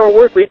 40-hour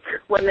work week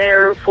when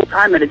they're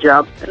full-time at a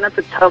job, and that's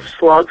a tough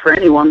slog for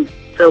anyone,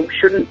 so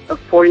shouldn't a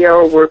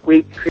 40-hour work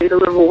week create a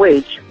livable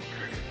wage?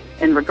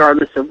 And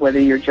regardless of whether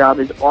your job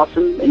is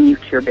awesome and you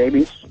cure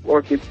babies, or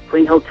if you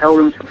clean hotel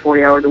rooms for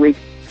 40 hours a week,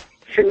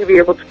 shouldn't you be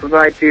able to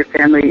provide for your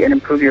family and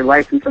improve your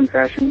life in some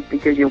fashion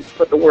because you'll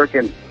put the work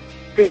in?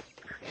 See,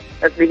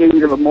 that's the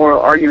beginning of a moral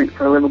argument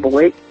for a livable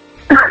wage.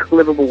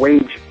 livable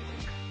wage.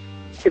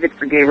 If it's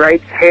for gay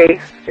rights,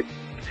 hey,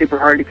 super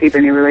hard to keep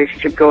any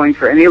relationship going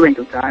for any length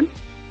of time.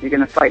 You're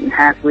going to fight and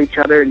hassle each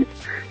other, and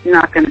it's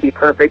not going to be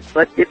perfect.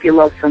 But if you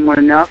love someone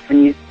enough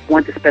and you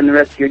want to spend the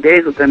rest of your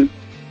days with them,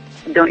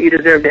 don't you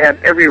deserve to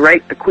have every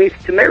right bequeathed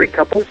to married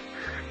couples?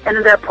 And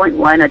at that point,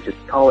 why not just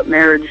call it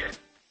marriage?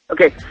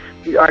 Okay,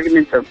 these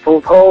arguments are full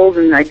of holes,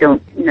 and I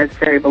don't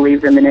necessarily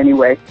believe them in any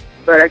way.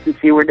 But I can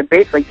see where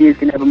debates like these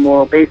can have a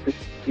moral basis.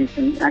 You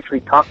can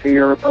actually talk to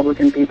your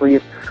Republican people you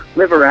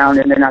live around,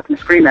 and they're not going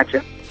to scream at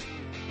you.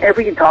 And if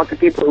we can talk to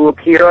people who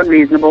appear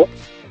unreasonable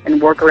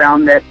and work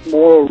around that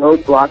moral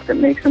roadblock that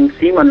makes them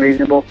seem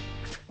unreasonable,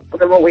 well,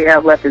 then what we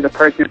have left is a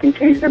person who can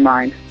change their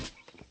mind.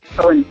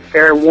 Oh, and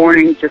fair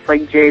warning, just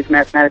like Jay's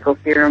mathematical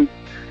theorem,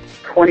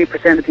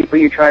 20% of the people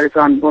you try this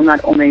on will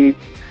not only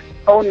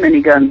own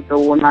many guns, but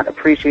will not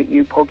appreciate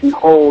you poking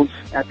holes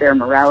at their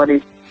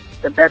morality.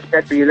 The best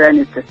bet for you then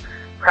is to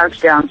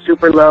crouch down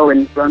super low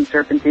and run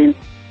serpentine.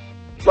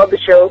 Love the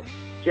show.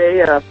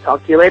 Jay,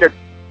 talk to you later.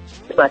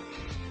 Goodbye.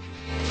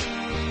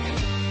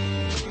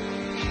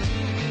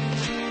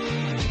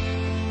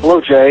 Hello,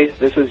 Jay.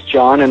 This is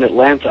John in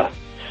Atlanta.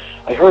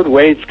 I heard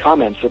Wade's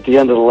comments at the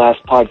end of the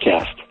last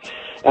podcast,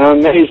 and I'm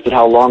amazed at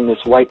how long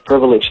this white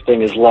privilege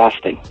thing is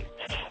lasting.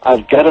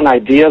 I've got an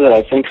idea that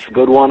I think's a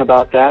good one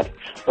about that,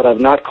 but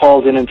I've not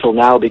called in until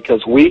now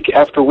because week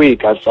after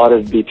week I've thought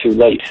it'd be too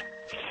late.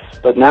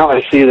 But now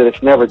I see that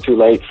it's never too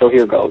late, so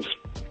here goes.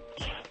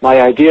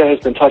 My idea has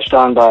been touched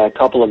on by a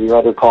couple of your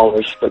other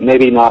callers, but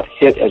maybe not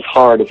hit as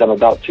hard as I'm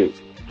about to.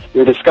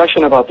 Your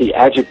discussion about the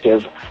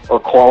adjective, or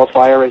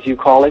qualifier as you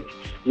call it,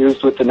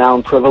 used with the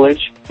noun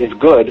privilege is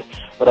good,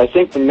 but I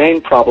think the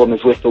main problem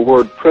is with the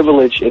word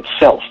privilege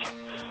itself.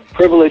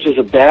 Privilege is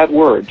a bad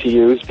word to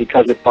use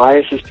because it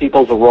biases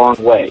people the wrong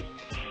way,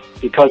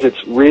 because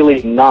it's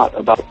really not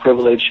about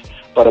privilege,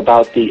 but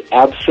about the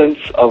absence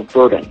of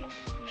burden.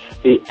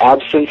 The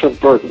absence of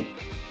burden.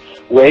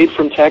 Wade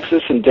from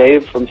Texas and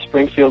Dave from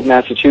Springfield,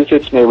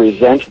 Massachusetts may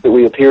resent that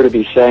we appear to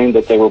be saying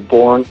that they were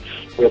born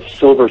with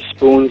silver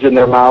spoons in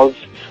their mouths,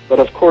 but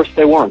of course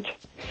they weren't.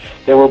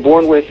 They were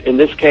born with, in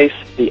this case,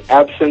 the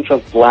absence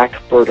of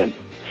black burden.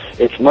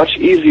 It's much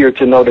easier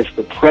to notice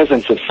the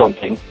presence of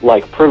something,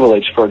 like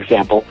privilege, for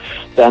example,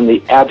 than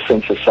the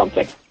absence of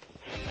something.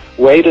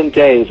 Wade and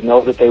Dave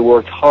know that they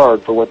worked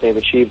hard for what they've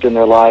achieved in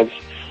their lives,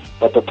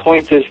 but the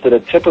point is that a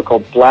typical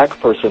black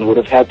person would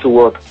have had to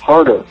work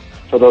harder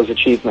for those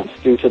achievements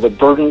due to the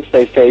burdens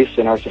they face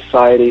in our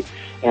society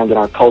and in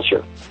our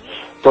culture.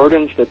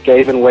 Burdens that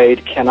Dave and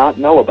Wade cannot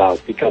know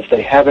about because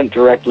they haven't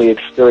directly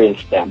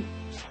experienced them.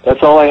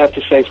 That's all I have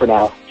to say for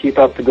now. Keep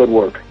up the good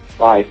work.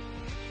 Bye.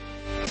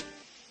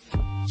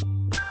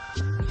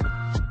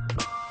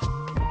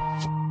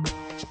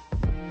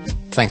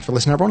 Thanks for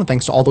listening, everyone, and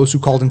thanks to all those who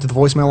called into the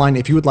voicemail line.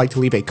 If you would like to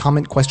leave a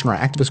comment, question, or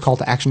activist call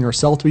to action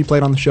yourself to be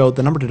played on the show,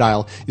 the number to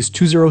dial is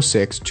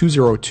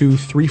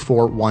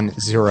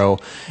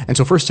 206-202-3410. And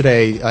so first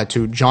today,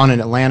 to John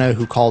in Atlanta,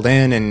 who called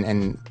in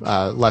and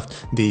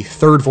left the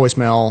third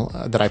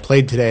voicemail that I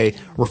played today,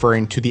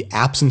 referring to the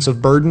absence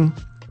of burden.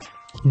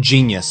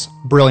 Genius.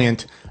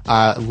 Brilliant.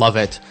 Love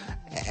it.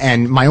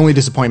 And my only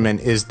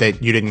disappointment is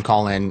that you didn't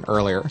call in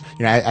earlier.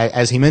 You know,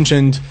 as he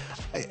mentioned,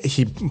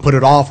 he put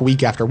it off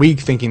week after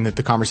week, thinking that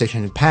the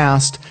conversation had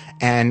passed.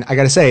 And I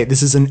gotta say,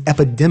 this is an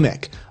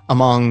epidemic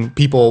among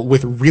people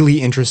with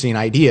really interesting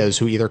ideas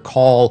who either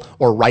call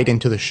or write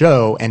into the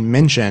show and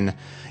mention,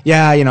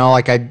 yeah, you know,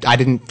 like I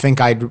didn't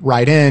think I'd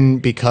write in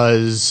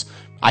because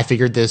I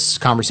figured this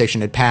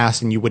conversation had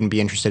passed and you wouldn't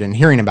be interested in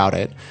hearing about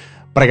it.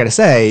 But I gotta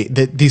say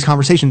that these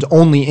conversations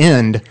only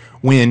end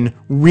when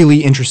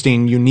really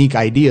interesting, unique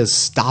ideas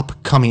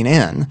stop coming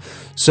in.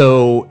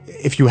 So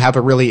if you have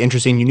a really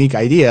interesting, unique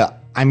idea,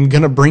 I'm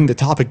gonna bring the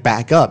topic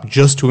back up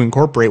just to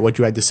incorporate what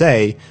you had to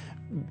say,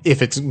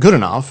 if it's good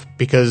enough,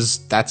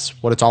 because that's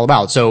what it's all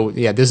about. So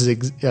yeah, this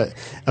is a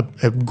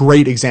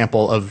great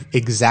example of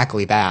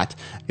exactly that.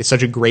 It's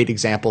such a great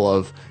example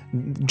of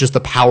just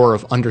the power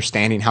of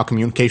understanding how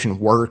communication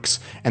works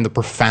and the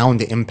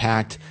profound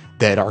impact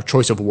that our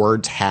choice of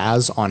words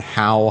has on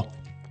how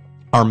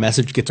our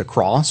message gets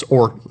across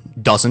or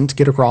doesn't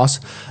get across.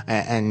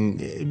 And,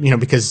 you know,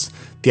 because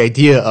the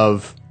idea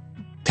of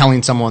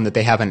telling someone that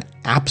they have an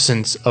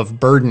absence of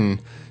burden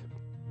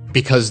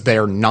because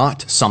they're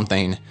not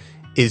something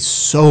is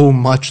so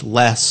much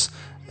less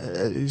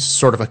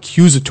sort of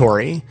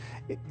accusatory,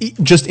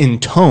 just in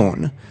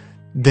tone,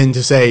 than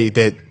to say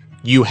that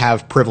you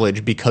have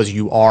privilege because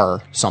you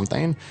are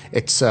something.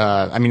 It's,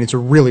 I mean, it's a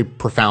really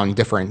profound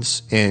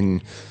difference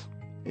in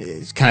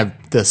kind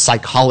of the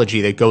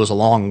psychology that goes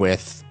along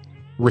with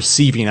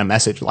receiving a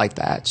message like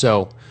that.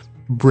 So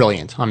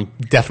brilliant. I'm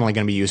definitely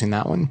going to be using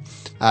that one.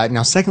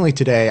 Now, secondly,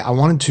 today, I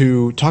wanted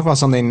to talk about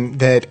something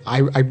that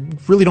I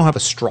really don't have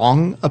a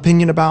strong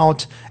opinion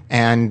about,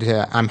 and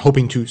I'm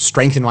hoping to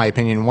strengthen my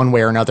opinion one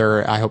way or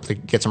another. I hope to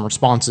get some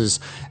responses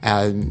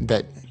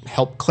that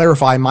help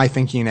clarify my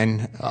thinking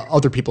and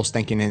other people's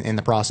thinking in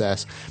the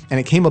process. And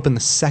it came up in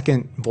the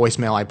second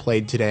voicemail I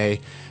played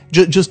today,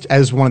 just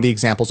as one of the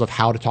examples of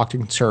how to talk to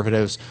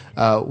conservatives,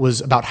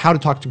 was about how to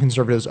talk to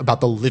conservatives about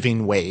the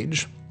living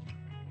wage.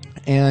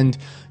 And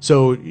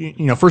so,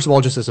 first of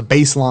all, just as a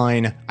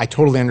baseline, I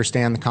totally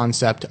understand the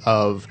concept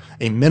of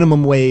a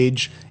minimum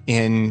wage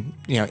in,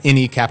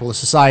 any capitalist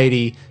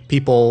society.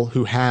 People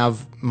who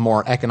have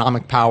more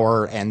economic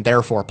power and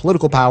therefore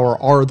political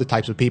power are the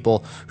types of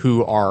people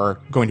who are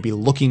going to be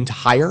looking to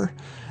hire,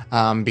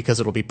 because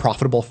it'll be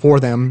profitable for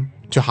them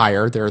to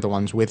hire. They're the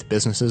ones with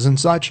businesses and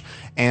such.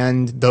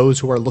 And those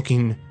who are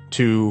looking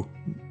to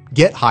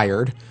get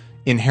hired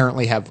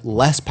inherently have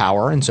less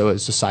power, and so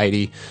as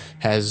society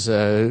has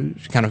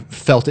kind of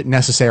felt it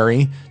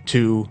necessary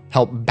to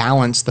help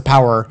balance the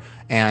power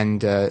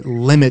and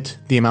limit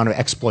the amount of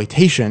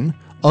exploitation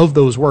of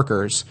those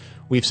workers,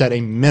 we've set a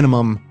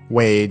minimum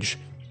wage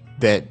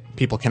that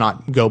people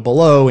cannot go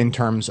below in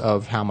terms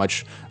of how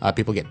much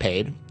people get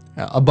paid,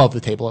 above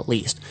the table at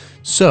least.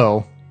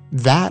 So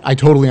that I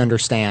totally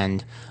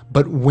understand.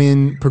 But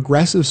when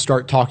progressives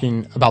start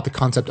talking about the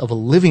concept of a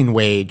living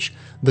wage,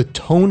 the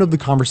tone of the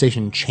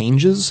conversation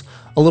changes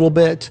a little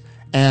bit.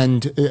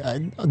 And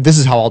this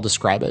is how I'll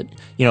describe it.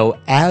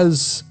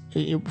 As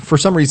for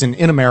some reason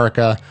in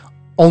America,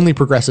 only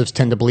progressives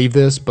tend to believe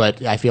this,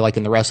 but I feel like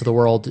in the rest of the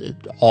world,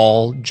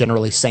 all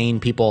generally sane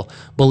people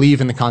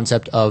believe in the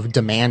concept of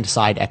demand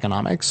side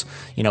economics.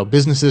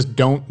 Businesses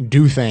don't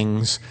do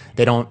things.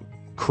 They don't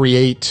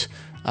create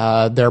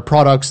their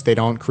products. They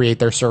don't create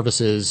their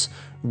services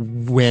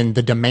when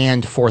the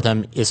demand for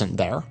them isn't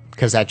there,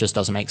 because that just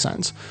doesn't make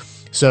sense.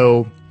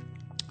 So,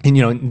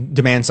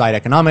 demand side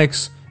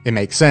economics, it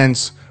makes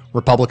sense.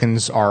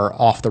 Republicans are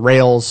off the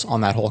rails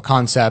on that whole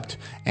concept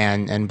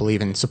and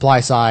believe in supply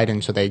side,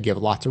 and so they give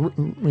lots of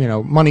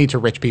money to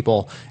rich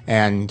people,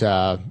 and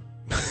and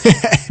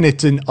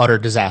it's an utter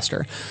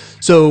disaster.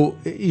 So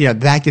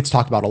that gets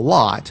talked about a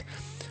lot,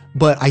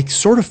 but I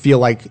sort of feel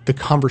like the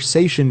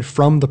conversation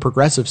from the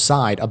progressive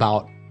side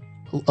about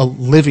a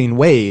living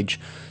wage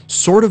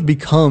sort of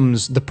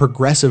becomes the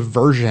progressive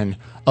version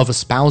of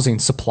espousing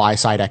supply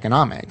side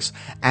economics.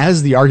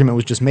 As the argument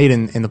was just made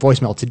in the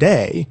voicemail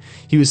today,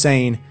 he was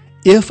saying,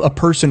 if a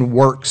person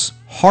works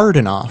hard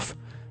enough,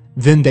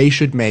 then they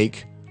should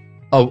make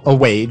a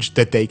wage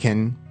that they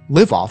can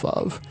live off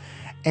of.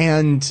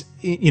 And,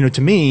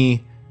 to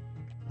me,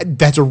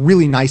 that's a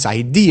really nice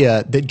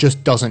idea that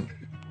just doesn't,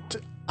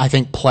 I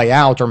think, play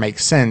out or make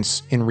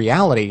sense in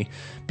reality,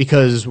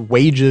 because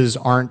wages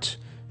aren't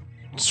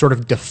sort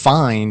of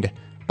defined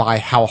by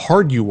how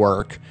hard you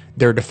work.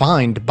 They're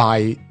defined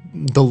by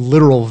the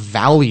literal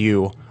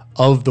value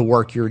of the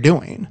work you're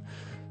doing.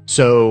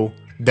 So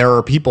there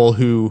are people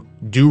who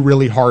do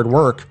really hard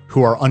work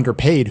who are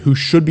underpaid, who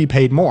should be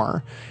paid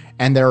more.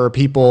 And there are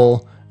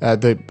people,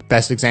 the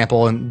best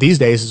example in these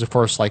days is, of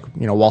course, like,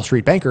 Wall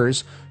Street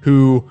bankers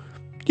who,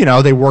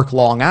 they work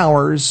long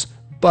hours,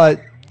 but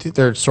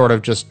they're sort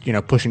of just,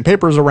 pushing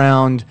papers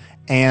around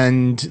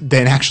and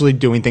then actually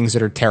doing things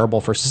that are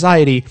terrible for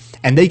society,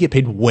 and they get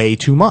paid way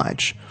too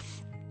much.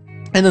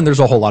 And then there's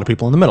a whole lot of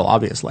people in the middle,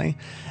 obviously.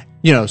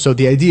 So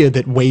the idea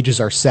that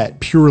wages are set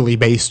purely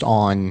based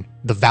on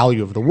the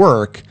value of the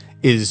work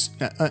is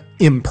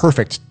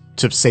imperfect,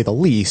 to say the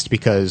least,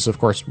 because, of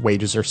course,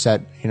 wages are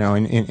set,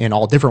 in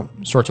all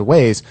different sorts of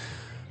ways.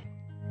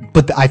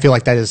 But I feel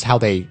like that is how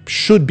they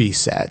should be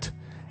set.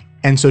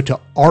 And so to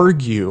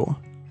argue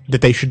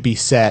that they should be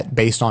set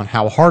based on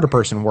how hard a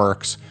person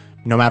works,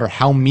 no matter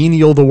how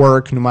menial the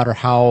work, no matter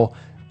how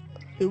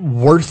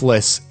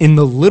worthless in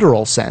the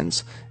literal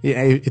sense,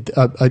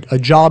 a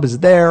job is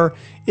there,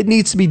 it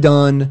needs to be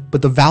done,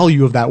 but the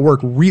value of that work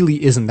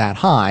really isn't that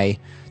high.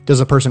 Does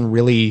a person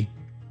really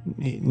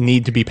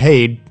need to be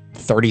paid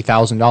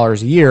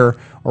 $30,000 a year,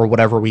 or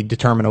whatever we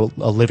determine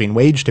a living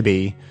wage to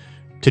be,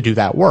 to do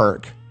that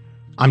work?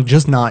 I'm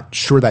just not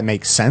sure that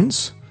makes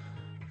sense.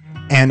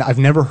 And I've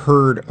never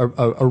heard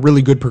a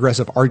really good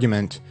progressive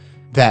argument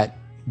that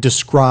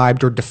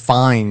described or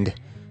defined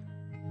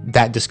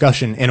that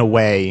discussion in a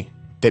way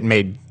that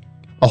made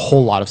a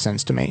whole lot of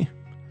sense to me.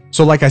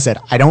 So like I said,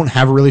 I don't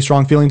have really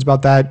strong feelings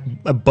about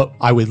that, but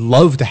I would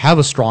love to have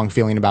a strong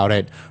feeling about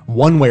it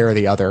one way or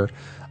the other.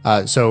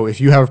 So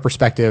if you have a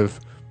perspective,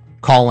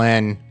 call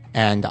in,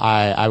 and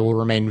I will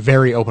remain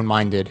very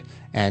open-minded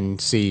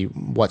and see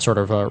what sort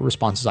of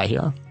responses I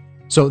hear.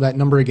 So that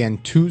number again,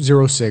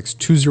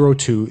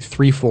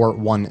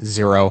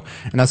 206-202-3410.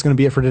 And that's going to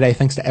be it for today.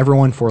 Thanks to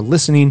everyone for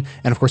listening.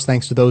 And of course,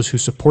 thanks to those who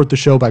support the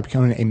show by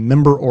becoming a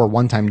member or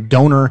one-time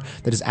donor.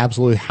 That is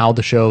absolutely how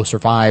the show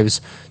survives.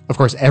 Of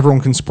course,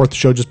 everyone can support the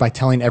show just by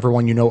telling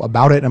everyone you know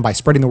about it and by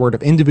spreading the word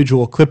of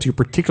individual clips you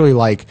particularly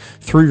like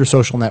through your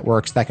social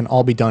networks. That can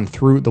all be done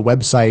through the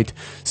website.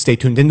 Stay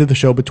tuned into the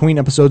show between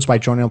episodes by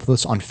joining up with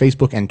us on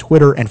Facebook and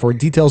Twitter. And for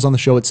details on the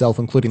show itself,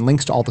 including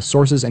links to all the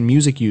sources and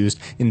music used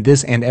in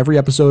this and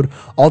every episode,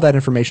 all that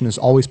information is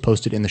always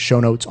posted in the show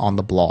notes on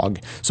the blog.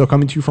 So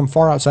coming to you from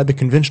far outside the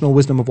conventional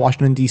wisdom of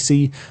Washington,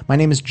 D.C., my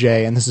name is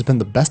Jay, and this has been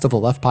the Best of the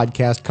Left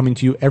podcast, coming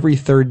to you every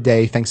third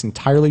day, thanks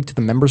entirely to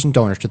the members and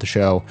donors to the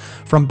show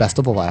from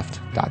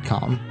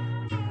bestoftheleft.com.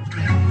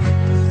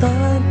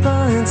 Fine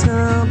lines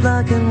now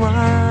black and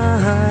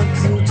white,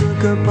 'cause you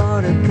took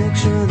apart a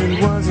picture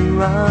that wasn't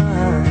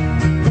right.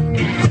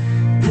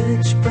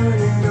 Pitch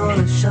burning all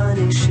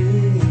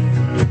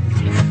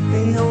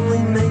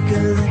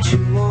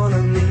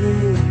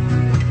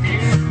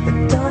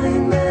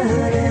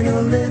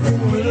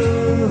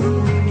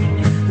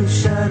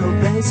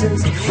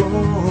crazy.